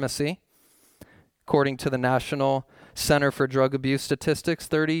word pharmacy. According to the National Center for Drug Abuse Statistics,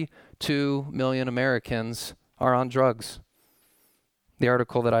 32 million Americans are on drugs. The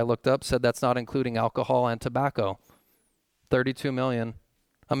article that I looked up said that's not including alcohol and tobacco. 32 million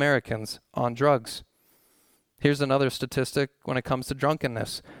Americans on drugs. Here's another statistic when it comes to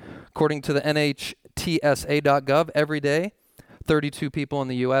drunkenness. According to the NHTSA.gov, every day, 32 people in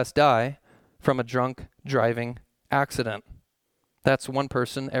the U.S. die from a drunk driving accident. That's one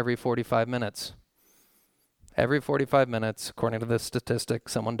person every 45 minutes. Every 45 minutes, according to this statistic,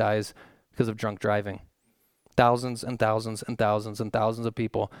 someone dies because of drunk driving. Thousands and thousands and thousands and thousands of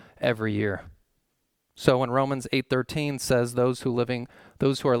people every year. So when Romans 8:13 says those who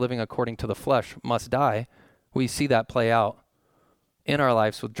are living according to the flesh must die, we see that play out in our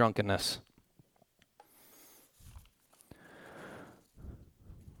lives with drunkenness.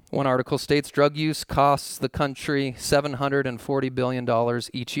 One article states drug use costs the country $740 billion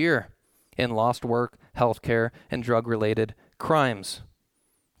each year in lost work, healthcare, and drug-related crimes.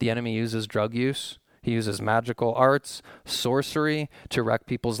 The enemy uses drug use. He uses magical arts, sorcery to wreck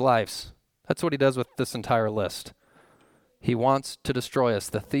people's lives. That's what he does with this entire list. He wants to destroy us.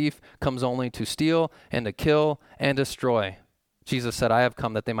 The thief comes only to steal and to kill and destroy. Jesus said, I have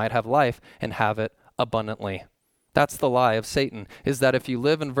come that they might have life and have it abundantly. That's the lie of Satan, is that if you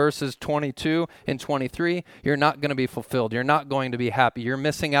live in verses 22 and 23, you're not going to be fulfilled. You're not going to be happy. You're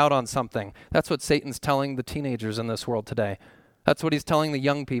missing out on something. That's what Satan's telling the teenagers in this world today. That's what he's telling the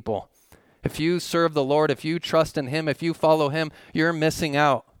young people. If you serve the Lord, if you trust in him, if you follow him, you're missing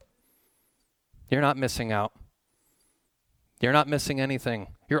out. You're not missing out. You're not missing anything.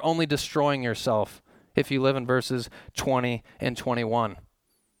 You're only destroying yourself if you live in verses 20 and 21.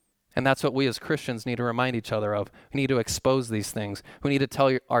 And that's what we as Christians need to remind each other of. We need to expose these things. We need to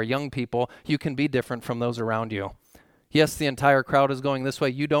tell our young people, you can be different from those around you. Yes, the entire crowd is going this way.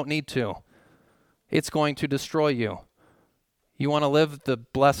 You don't need to. It's going to destroy you. You want to live the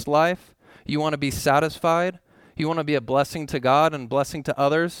blessed life? You want to be satisfied? You want to be a blessing to God and blessing to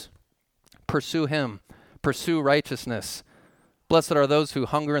others? Pursue him. Pursue righteousness. Blessed are those who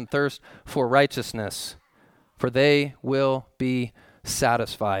hunger and thirst for righteousness, for they will be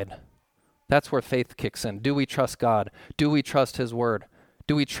satisfied. That's where faith kicks in. Do we trust God? Do we trust his word?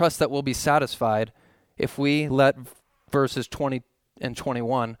 Do we trust that we'll be satisfied if we let verses 20 and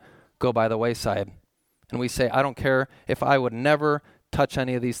 21 go by the wayside? And we say, I don't care if I would never touch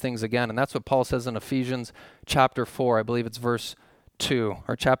any of these things again. And that's what Paul says in Ephesians chapter 4. I believe it's verse 2,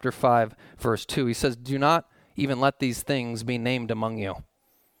 or chapter 5, verse 2. He says, do not even let these things be named among you.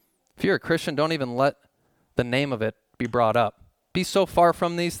 If you're a Christian, don't even let the name of it be brought up. Be so far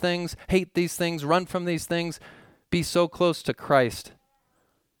from these things, hate these things, run from these things. Be so close to Christ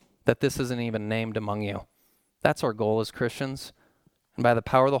that this isn't even named among you. That's our goal as Christians. And by the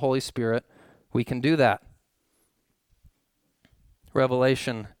power of the Holy Spirit, we can do that.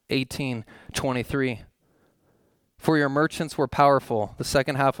 Revelation 18:23. For your merchants were powerful. The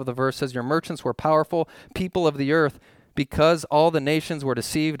second half of the verse says, your merchants were powerful, people of the earth, because all the nations were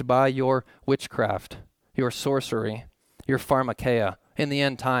deceived by your witchcraft, your sorcery, your pharmakeia. In the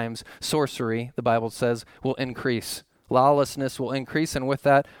end times, sorcery, the Bible says, will increase. Lawlessness will increase, and with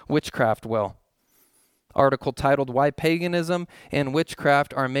that, witchcraft will. Article titled, Why Paganism and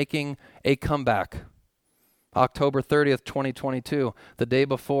Witchcraft Are Making a Comeback. October 30th, 2022, the day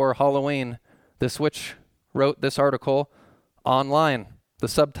before Halloween, this witch wrote this article online. The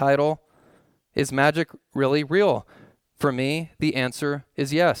subtitle is Magic Really Real? For me, the answer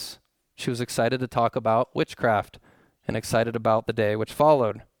is yes. She was excited to talk about witchcraft and excited about the day which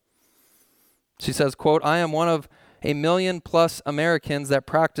followed. She says, quote, I am one of 1 million plus Americans that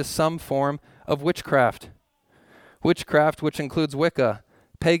practice some form of witchcraft. Witchcraft, which includes Wicca,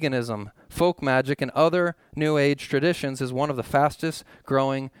 paganism, folk magic, and other New Age traditions, is one of the fastest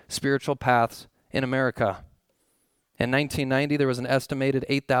growing spiritual paths in America. In 1990, there was an estimated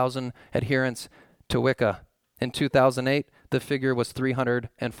 8,000 adherents to Wicca. In 2008, the figure was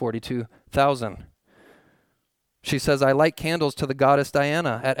 342,000. She says, I light candles to the goddess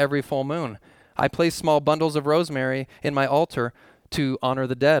Diana at every full moon. I place small bundles of rosemary in my altar to honor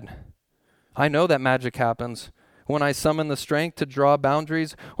the dead. I know that magic happens when I summon the strength to draw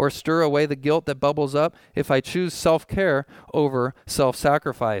boundaries or stir away the guilt that bubbles up if I choose self-care over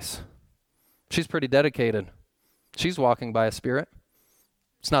self-sacrifice. She's pretty dedicated. She's walking by a spirit.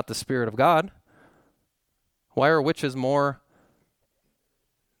 It's not the Spirit of God. Why are witches more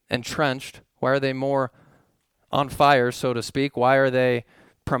entrenched? Why are they more on fire, so to speak? Why are they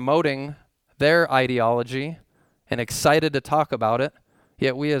promoting their ideology and excited to talk about it?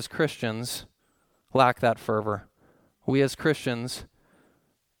 Yet we as Christians lack that fervor. We as Christians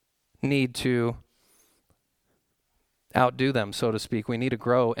need to outdo them, so to speak. We need to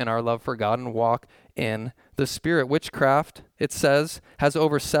grow in our love for God and walk in the Spirit. Witchcraft, it says, has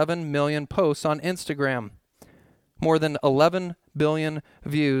over 7 million posts on Instagram, more than 11 billion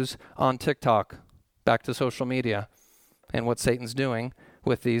views on TikTok. Back to social media and what Satan's doing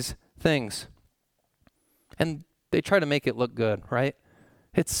with these things. And they try to make it look good, right?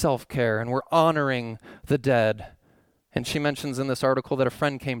 It's self-care, and we're honoring the dead. And she mentions in this article that a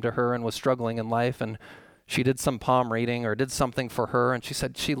friend came to her and was struggling in life, and she did some palm reading or did something for her, and she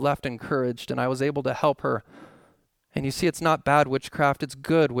said she left encouraged, and I was able to help her. And you see, it's not bad witchcraft, it's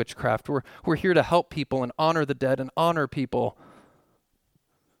good witchcraft. We're here to help people and honor the dead and honor people.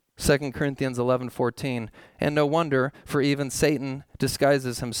 2 Corinthians 11:14, and no wonder, for even Satan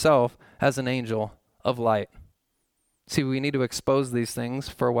disguises himself as an angel of light. See, we need to expose these things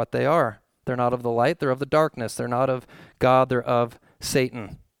for what they are. They're not of the light, they're of the darkness. They're not of God, they're of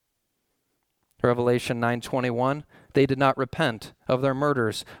Satan. Revelation 9:21, they did not repent of their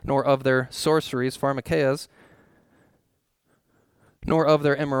murders, nor of their sorceries, pharmakeias, nor of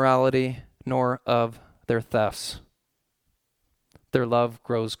their immorality, nor of their thefts. Their love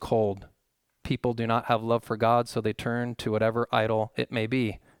grows cold. People do not have love for God, so they turn to whatever idol it may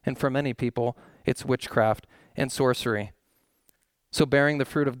be. And for many people, it's witchcraft and sorcery. So bearing the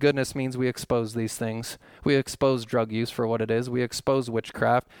fruit of goodness means we expose these things. We expose drug use for what it is. We expose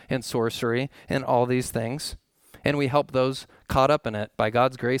witchcraft and sorcery and all these things. And we help those caught up in it. By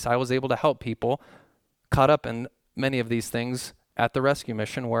God's grace, I was able to help people caught up in many of these things at the rescue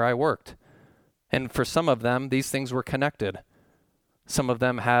mission where I worked. And for some of them, these things were connected. Some of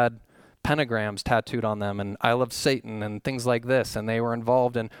them had pentagrams tattooed on them and I love Satan and things like this. And they were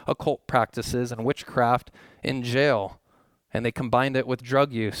involved in occult practices and witchcraft in jail. And they combined it with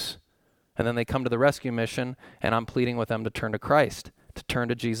drug use. And then they come to the rescue mission, and I'm pleading with them to turn to Christ, to turn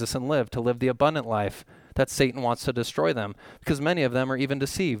to Jesus and live, to live the abundant life that Satan wants to destroy them, because many of them are even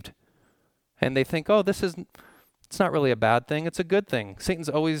deceived. And they think, oh, it's not really a bad thing. It's a good thing. Satan's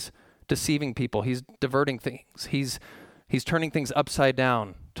always deceiving people. He's diverting things. He's turning things upside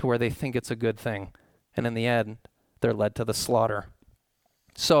down to where they think it's a good thing. And in the end, they're led to the slaughter.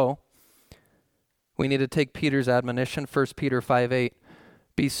 So, we need to take Peter's admonition, 1 Peter 5:8.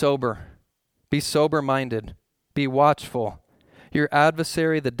 Be sober. Be sober-minded. Be watchful. Your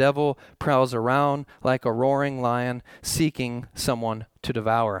adversary, the devil, prowls around like a roaring lion, seeking someone to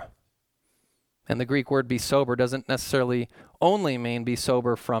devour. And the Greek word be sober doesn't necessarily only mean be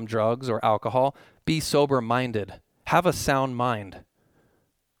sober from drugs or alcohol. Be sober-minded. Have a sound mind.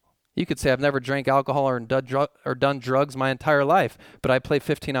 You could say, I've never drank alcohol or done drugs my entire life, but I play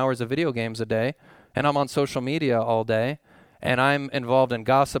 15 hours of video games a day, and I'm on social media all day, and I'm involved in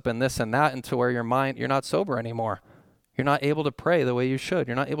gossip and this and that, into where you're not sober anymore. You're not able to pray the way you should.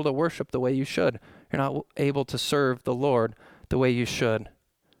 You're not able to worship the way you should. You're not able to serve the Lord the way you should.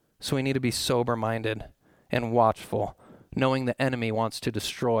 So we need to be sober-minded and watchful, knowing the enemy wants to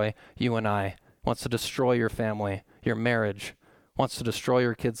destroy you and I, wants to destroy your family, your marriage, wants to destroy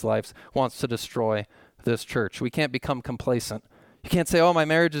your kids' lives, wants to destroy this church. We can't become complacent. You can't say, oh, my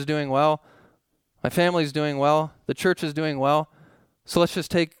marriage is doing well, my family's doing well, the church is doing well, so let's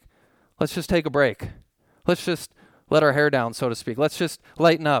just take a break. Let's just let our hair down, so to speak. Let's just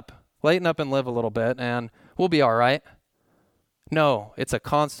lighten up and live a little bit, and we'll be all right. No, it's a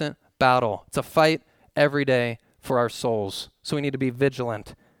constant battle. It's a fight every day for our souls. So we need to be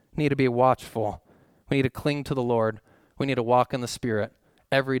vigilant, need to be watchful. We need to cling to the Lord. We need to walk in the Spirit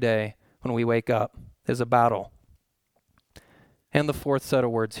every day when we wake up. Is a battle. And the fourth set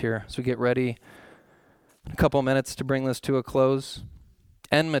of words here, as we get ready in a couple minutes to bring this to a close.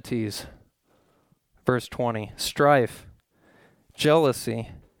 Enmities. Verse 20, strife, jealousy,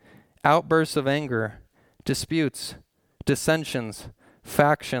 outbursts of anger, disputes, dissensions,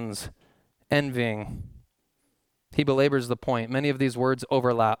 factions, envying. He belabors the point. Many of these words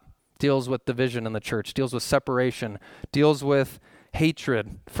overlap. Deals with division in the church, deals with separation, deals with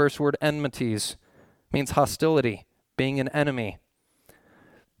hatred. First word, enmities, means hostility, being an enemy.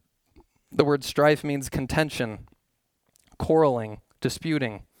 The word strife means contention, quarreling,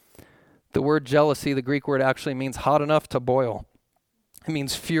 disputing. The word jealousy, the Greek word, actually means hot enough to boil. It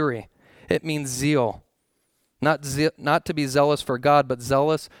means fury. It means zeal. Not to be zealous for God, but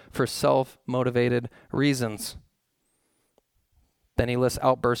zealous for self-motivated reasons. Then he lists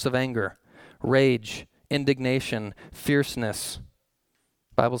outbursts of anger, rage, indignation, fierceness.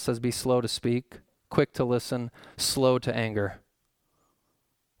 The Bible says be slow to speak, quick to listen, slow to anger.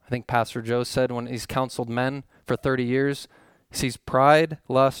 I think Pastor Joe said when he's counseled men for 30 years, he sees pride,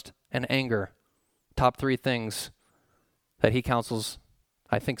 lust, and anger. Top three things that he counsels,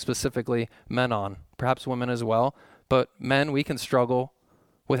 I think specifically men on, perhaps women as well. But men, we can struggle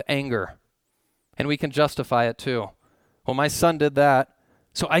with anger, and we can justify it too. Well, my son did that,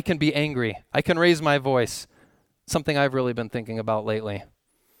 so I can be angry. I can raise my voice. Something I've really been thinking about lately.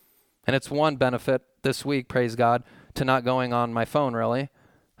 And it's one benefit this week, praise God, to not going on my phone really.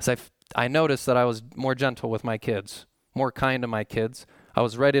 As I noticed that I was more gentle with my kids, more kind to my kids. I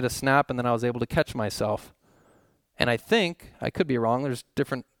was ready to snap, and then I was able to catch myself. And I think, I could be wrong, there's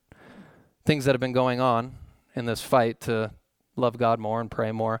different things that have been going on in this fight to love God more and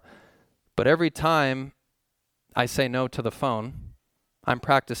pray more. But every time I say no to the phone, I'm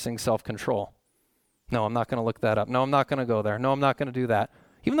practicing self-control. No, I'm not going to look that up. No, I'm not going to go there. No, I'm not going to do that.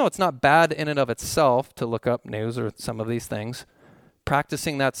 Even though it's not bad in and of itself to look up news or some of these things,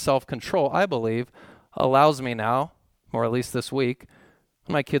 practicing that self-control, I believe, allows me now, or at least this week,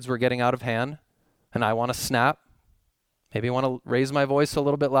 when my kids were getting out of hand and I want to snap, maybe want to raise my voice a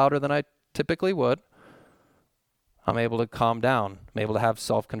little bit louder than I typically would, I'm able to calm down. I'm able to have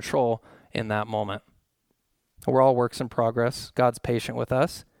self-control in that moment. We're all works in progress. God's patient with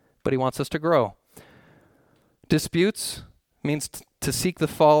us, but he wants us to grow. Disputes means to seek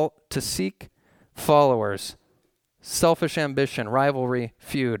followers, selfish ambition, rivalry,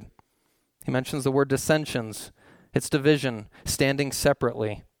 feud. He mentions the word dissensions. It's division, standing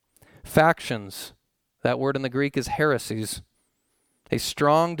separately. Factions, that word in the Greek is heresies. A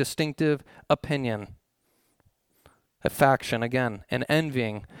strong, distinctive opinion. A faction, again, an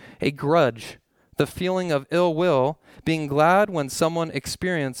envying, a grudge, the feeling of ill will, being glad when someone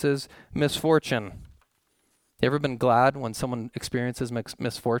experiences misfortune. You ever been glad when someone experiences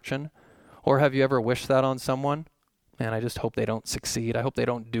misfortune? Or have you ever wished that on someone? Man, I just hope they don't succeed. I hope they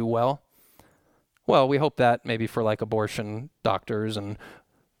don't do well. Well, we hope that maybe for like abortion doctors and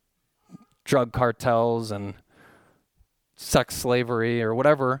drug cartels and sex slavery or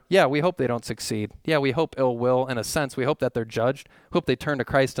whatever, yeah, we hope they don't succeed. Yeah, we hope ill will in a sense. We hope that they're judged. We hope they turn to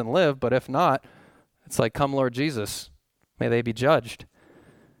Christ and live. But if not, it's like, come Lord Jesus, may they be judged.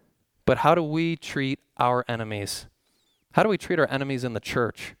 But how do we treat our enemies? How do we treat our enemies in the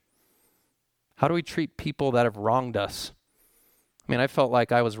church? How do we treat people that have wronged us? I mean, I felt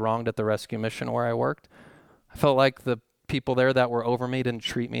like I was wronged at the rescue mission where I worked. I felt like the people there that were over me didn't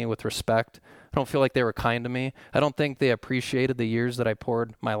treat me with respect. I don't feel like they were kind to me. I don't think they appreciated the years that I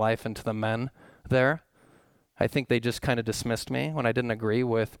poured my life into the men there. I think they just kind of dismissed me when I didn't agree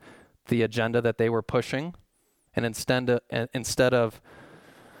with the agenda that they were pushing. And instead of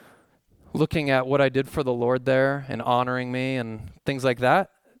looking at what I did for the Lord there and honoring me and things like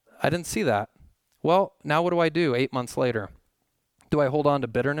that, I didn't see that. Well, now what do 8 months later? Do I hold on to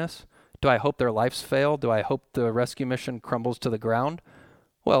bitterness? Do I hope their lives fail? Do I hope the rescue mission crumbles to the ground?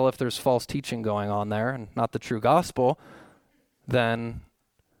 Well, if there's false teaching going on there and not the true gospel, then,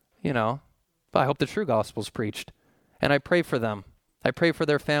 I hope the true gospel's preached. And I pray for them. I pray for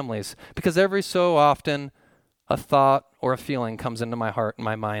their families. Because every so often, a thought or a feeling comes into my heart and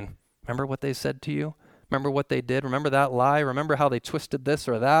my mind. Remember what they said to you? Remember what they did? Remember that lie? Remember how they twisted this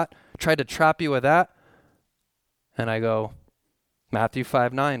or that? Tried to trap you with that? And I go, Matthew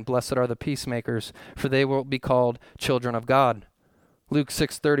 5:9, blessed are the peacemakers, for they will be called children of God. Luke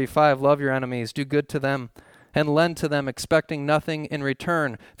 6:35, love your enemies, do good to them, and lend to them, expecting nothing in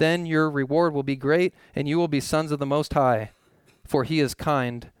return. Then your reward will be great, and you will be sons of the Most High, for he is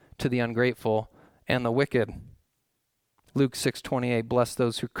kind to the ungrateful and the wicked. Luke 6:28, bless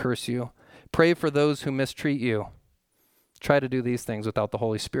those who curse you. Pray for those who mistreat you. Try to do these things without the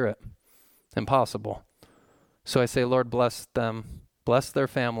Holy Spirit. Impossible. So I say, Lord, bless them. Bless their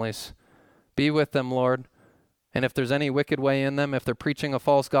families. Be with them, Lord. And if there's any wicked way in them, if they're preaching a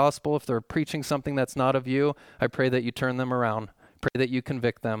false gospel, if they're preaching something that's not of you, I pray that you turn them around. Pray that you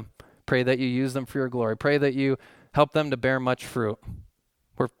convict them. Pray that you use them for your glory. Pray that you help them to bear much fruit.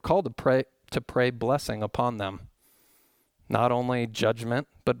 We're called to pray blessing upon them. Not only judgment,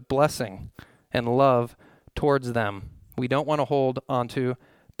 but blessing and love towards them. We don't want to hold onto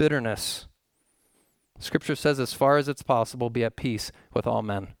bitterness. Scripture says, as far as it's possible, be at peace with all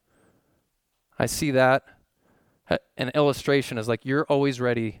men. I see that an illustration is like you're always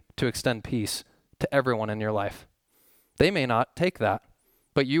ready to extend peace to everyone in your life. They may not take that,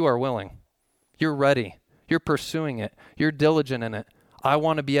 but you are willing. You're ready. You're pursuing it. You're diligent in it. I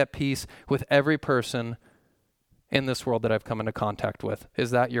want to be at peace with every person in this world that I've come into contact with. Is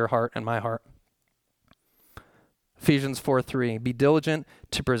that your heart and my heart? Ephesians 4:3, be diligent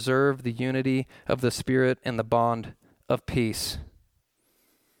to preserve the unity of the Spirit and the bond of peace.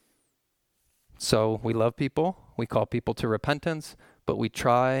 So we love people, we call people to repentance, but we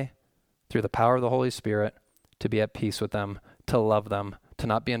try through the power of the Holy Spirit to be at peace with them, to love them, to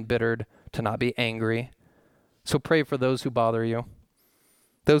not be embittered, to not be angry. So pray for those who bother you,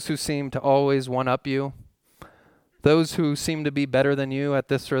 those who seem to always one-up you, those who seem to be better than you at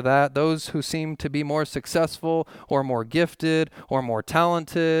this or that, those who seem to be more successful or more gifted or more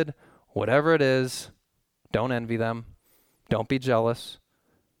talented, whatever it is, don't envy them. Don't be jealous.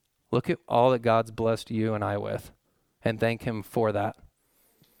 Look at all that God's blessed you and I with and thank him for that.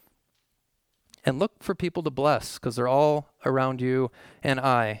 And look for people to bless because they're all around you and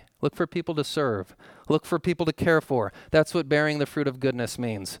I. Look for people to serve. Look for people to care for. That's what bearing the fruit of goodness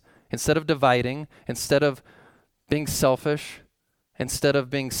means. Instead of dividing, instead of being selfish, instead of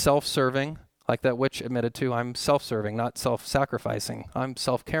being self-serving, like that witch admitted to, I'm self-serving, not self-sacrificing. I'm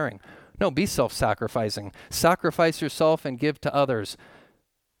self-caring. No, be self-sacrificing. Sacrifice yourself and give to others.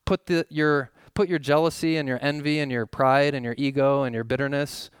 Put your jealousy and your envy and your pride and your ego and your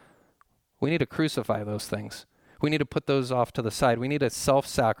bitterness. We need to crucify those things. We need to put those off to the side. We need to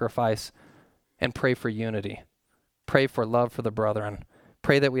self-sacrifice and pray for unity. Pray for love for the brethren.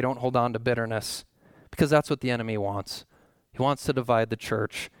 Pray that we don't hold on to bitterness. Because that's what the enemy wants. He wants to divide the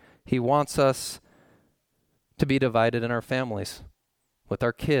church. He wants us to be divided in our families, with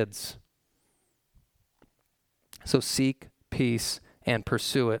our kids. So seek peace and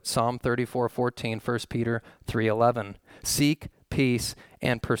pursue it. Psalm 34:14, 1 Peter 3:11. Seek peace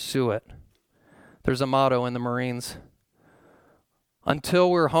and pursue it. There's a motto in the Marines. Until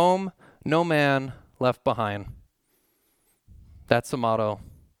we're home, no man left behind. That's the motto.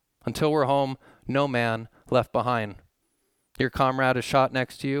 Until we're home, no man left behind. Your comrade is shot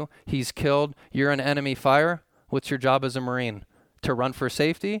next to you. He's killed. You're in enemy fire. What's your job as a Marine? To run for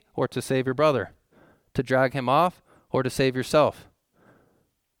safety or to save your brother? To drag him off or to save yourself?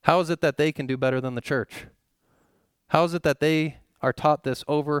 How is it that they can do better than the church? How is it that they are taught this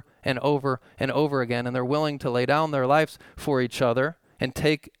over and over and over again, and they're willing to lay down their lives for each other and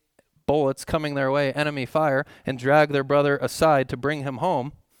take bullets coming their way, enemy fire, and drag their brother aside to bring him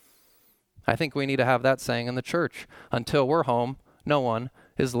home, I think we need to have that saying in the church. Until we're home, no one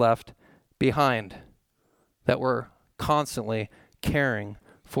is left behind. That we're constantly caring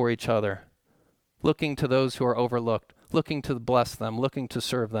for each other, looking to those who are overlooked, looking to bless them, looking to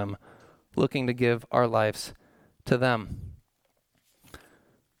serve them, looking to give our lives to them.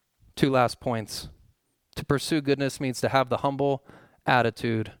 2 last points. To pursue goodness means to have the humble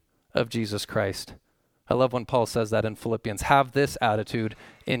attitude of Jesus Christ. I love when Paul says that in Philippians. Have this attitude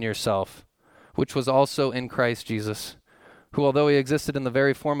in yourself, which was also in Christ Jesus, who, although he existed in the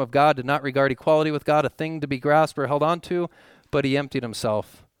very form of God, did not regard equality with God a thing to be grasped or held on to, but he emptied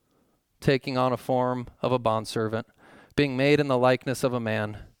himself, taking on a form of a bondservant, being made in the likeness of a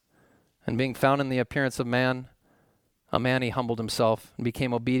man, and being found in the appearance of man, a man he humbled himself and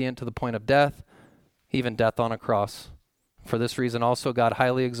became obedient to the point of death, even death on a cross. For this reason also God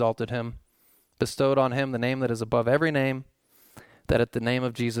highly exalted him, bestowed on him the name that is above every name, that at the name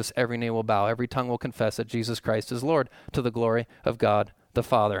of Jesus every knee will bow, every tongue will confess that Jesus Christ is Lord, to the glory of God the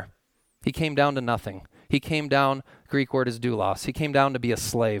Father. He came down to nothing. He came down, Greek word is doulos. He came down to be a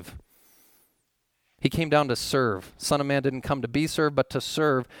slave. He came down to serve. Son of Man didn't come to be served, but to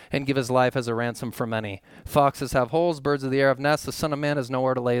serve and give his life as a ransom for many. Foxes have holes, birds of the air have nests. The Son of Man has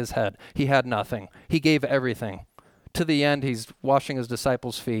nowhere to lay his head. He had nothing. He gave everything. To the end, he's washing his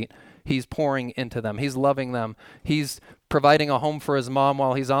disciples' feet. He's pouring into them. He's loving them. He's providing a home for his mom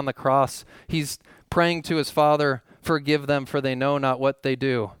while he's on the cross. He's praying to his Father, forgive them, for they know not what they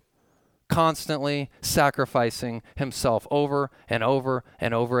do. Constantly sacrificing himself over and over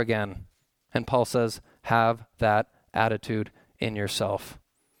and over again. And Paul says, have that attitude in yourself.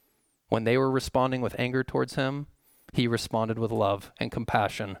 When they were responding with anger towards him, he responded with love and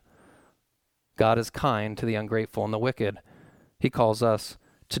compassion. God is kind to the ungrateful and the wicked. He calls us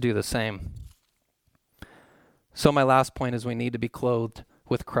to do the same. So my last point is we need to be clothed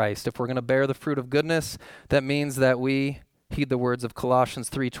with Christ. If we're going to bear the fruit of goodness, that means that we heed the words of Colossians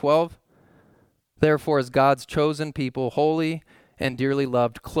 3:12. Therefore, as God's chosen people, holy and dearly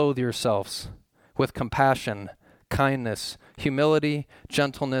loved, clothe yourselves with compassion, kindness, humility,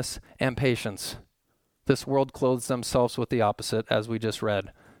 gentleness, and patience. This world clothes themselves with the opposite, as we just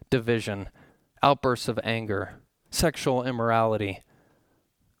read: division, outbursts of anger, sexual immorality.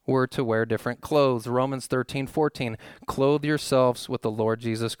 We're to wear different clothes. Romans 13:14, clothe yourselves with the Lord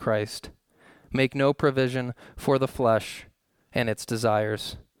Jesus Christ. Make no provision for the flesh and its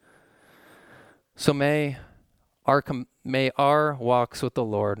desires. So may our walks with the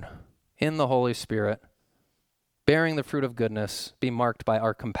Lord in the Holy Spirit, bearing the fruit of goodness, be marked by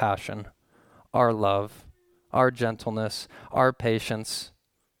our compassion, our love, our gentleness, our patience.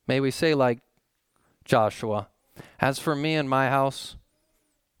 May we say like Joshua, as for me and my house,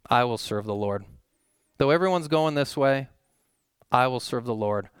 I will serve the Lord. Though everyone's going this way, I will serve the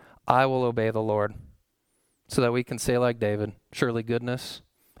Lord. I will obey the Lord. So that we can say like David, surely goodness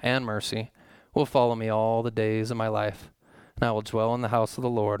and mercy will follow me all the days of my life, and I will dwell in the house of the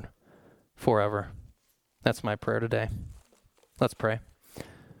Lord forever. That's my prayer today. Let's pray.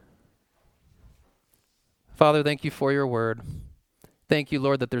 Father, thank you for your word. Thank you,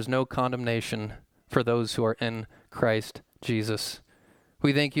 Lord, that there's no condemnation for those who are in Christ Jesus.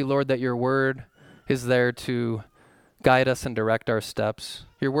 We thank you, Lord, that your word is there to guide us and direct our steps.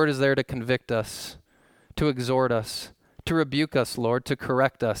 Your word is there to convict us, to exhort us, to rebuke us, Lord, to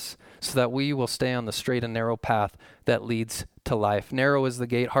correct us, so that we will stay on the straight and narrow path that leads to life. Narrow is the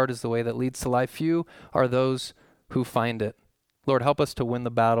gate, hard is the way that leads to life. Few are those who find it. Lord, help us to win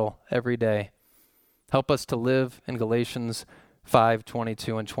the battle every day. Help us to live in Galatians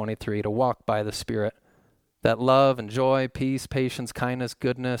 5:22 and 23, to walk by the Spirit, that love and joy, peace, patience, kindness,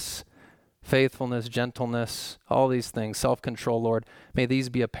 goodness, faithfulness, gentleness, all these things, self-control, Lord, may these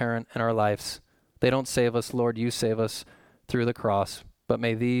be apparent in our lives. They don't save us, Lord, you save us through the cross. But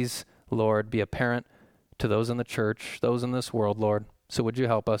may these, Lord, be apparent to those in the church, those in this world, Lord. So would you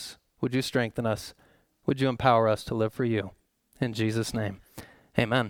help us? Would you strengthen us? Would you empower us to live for you? In Jesus' name, amen.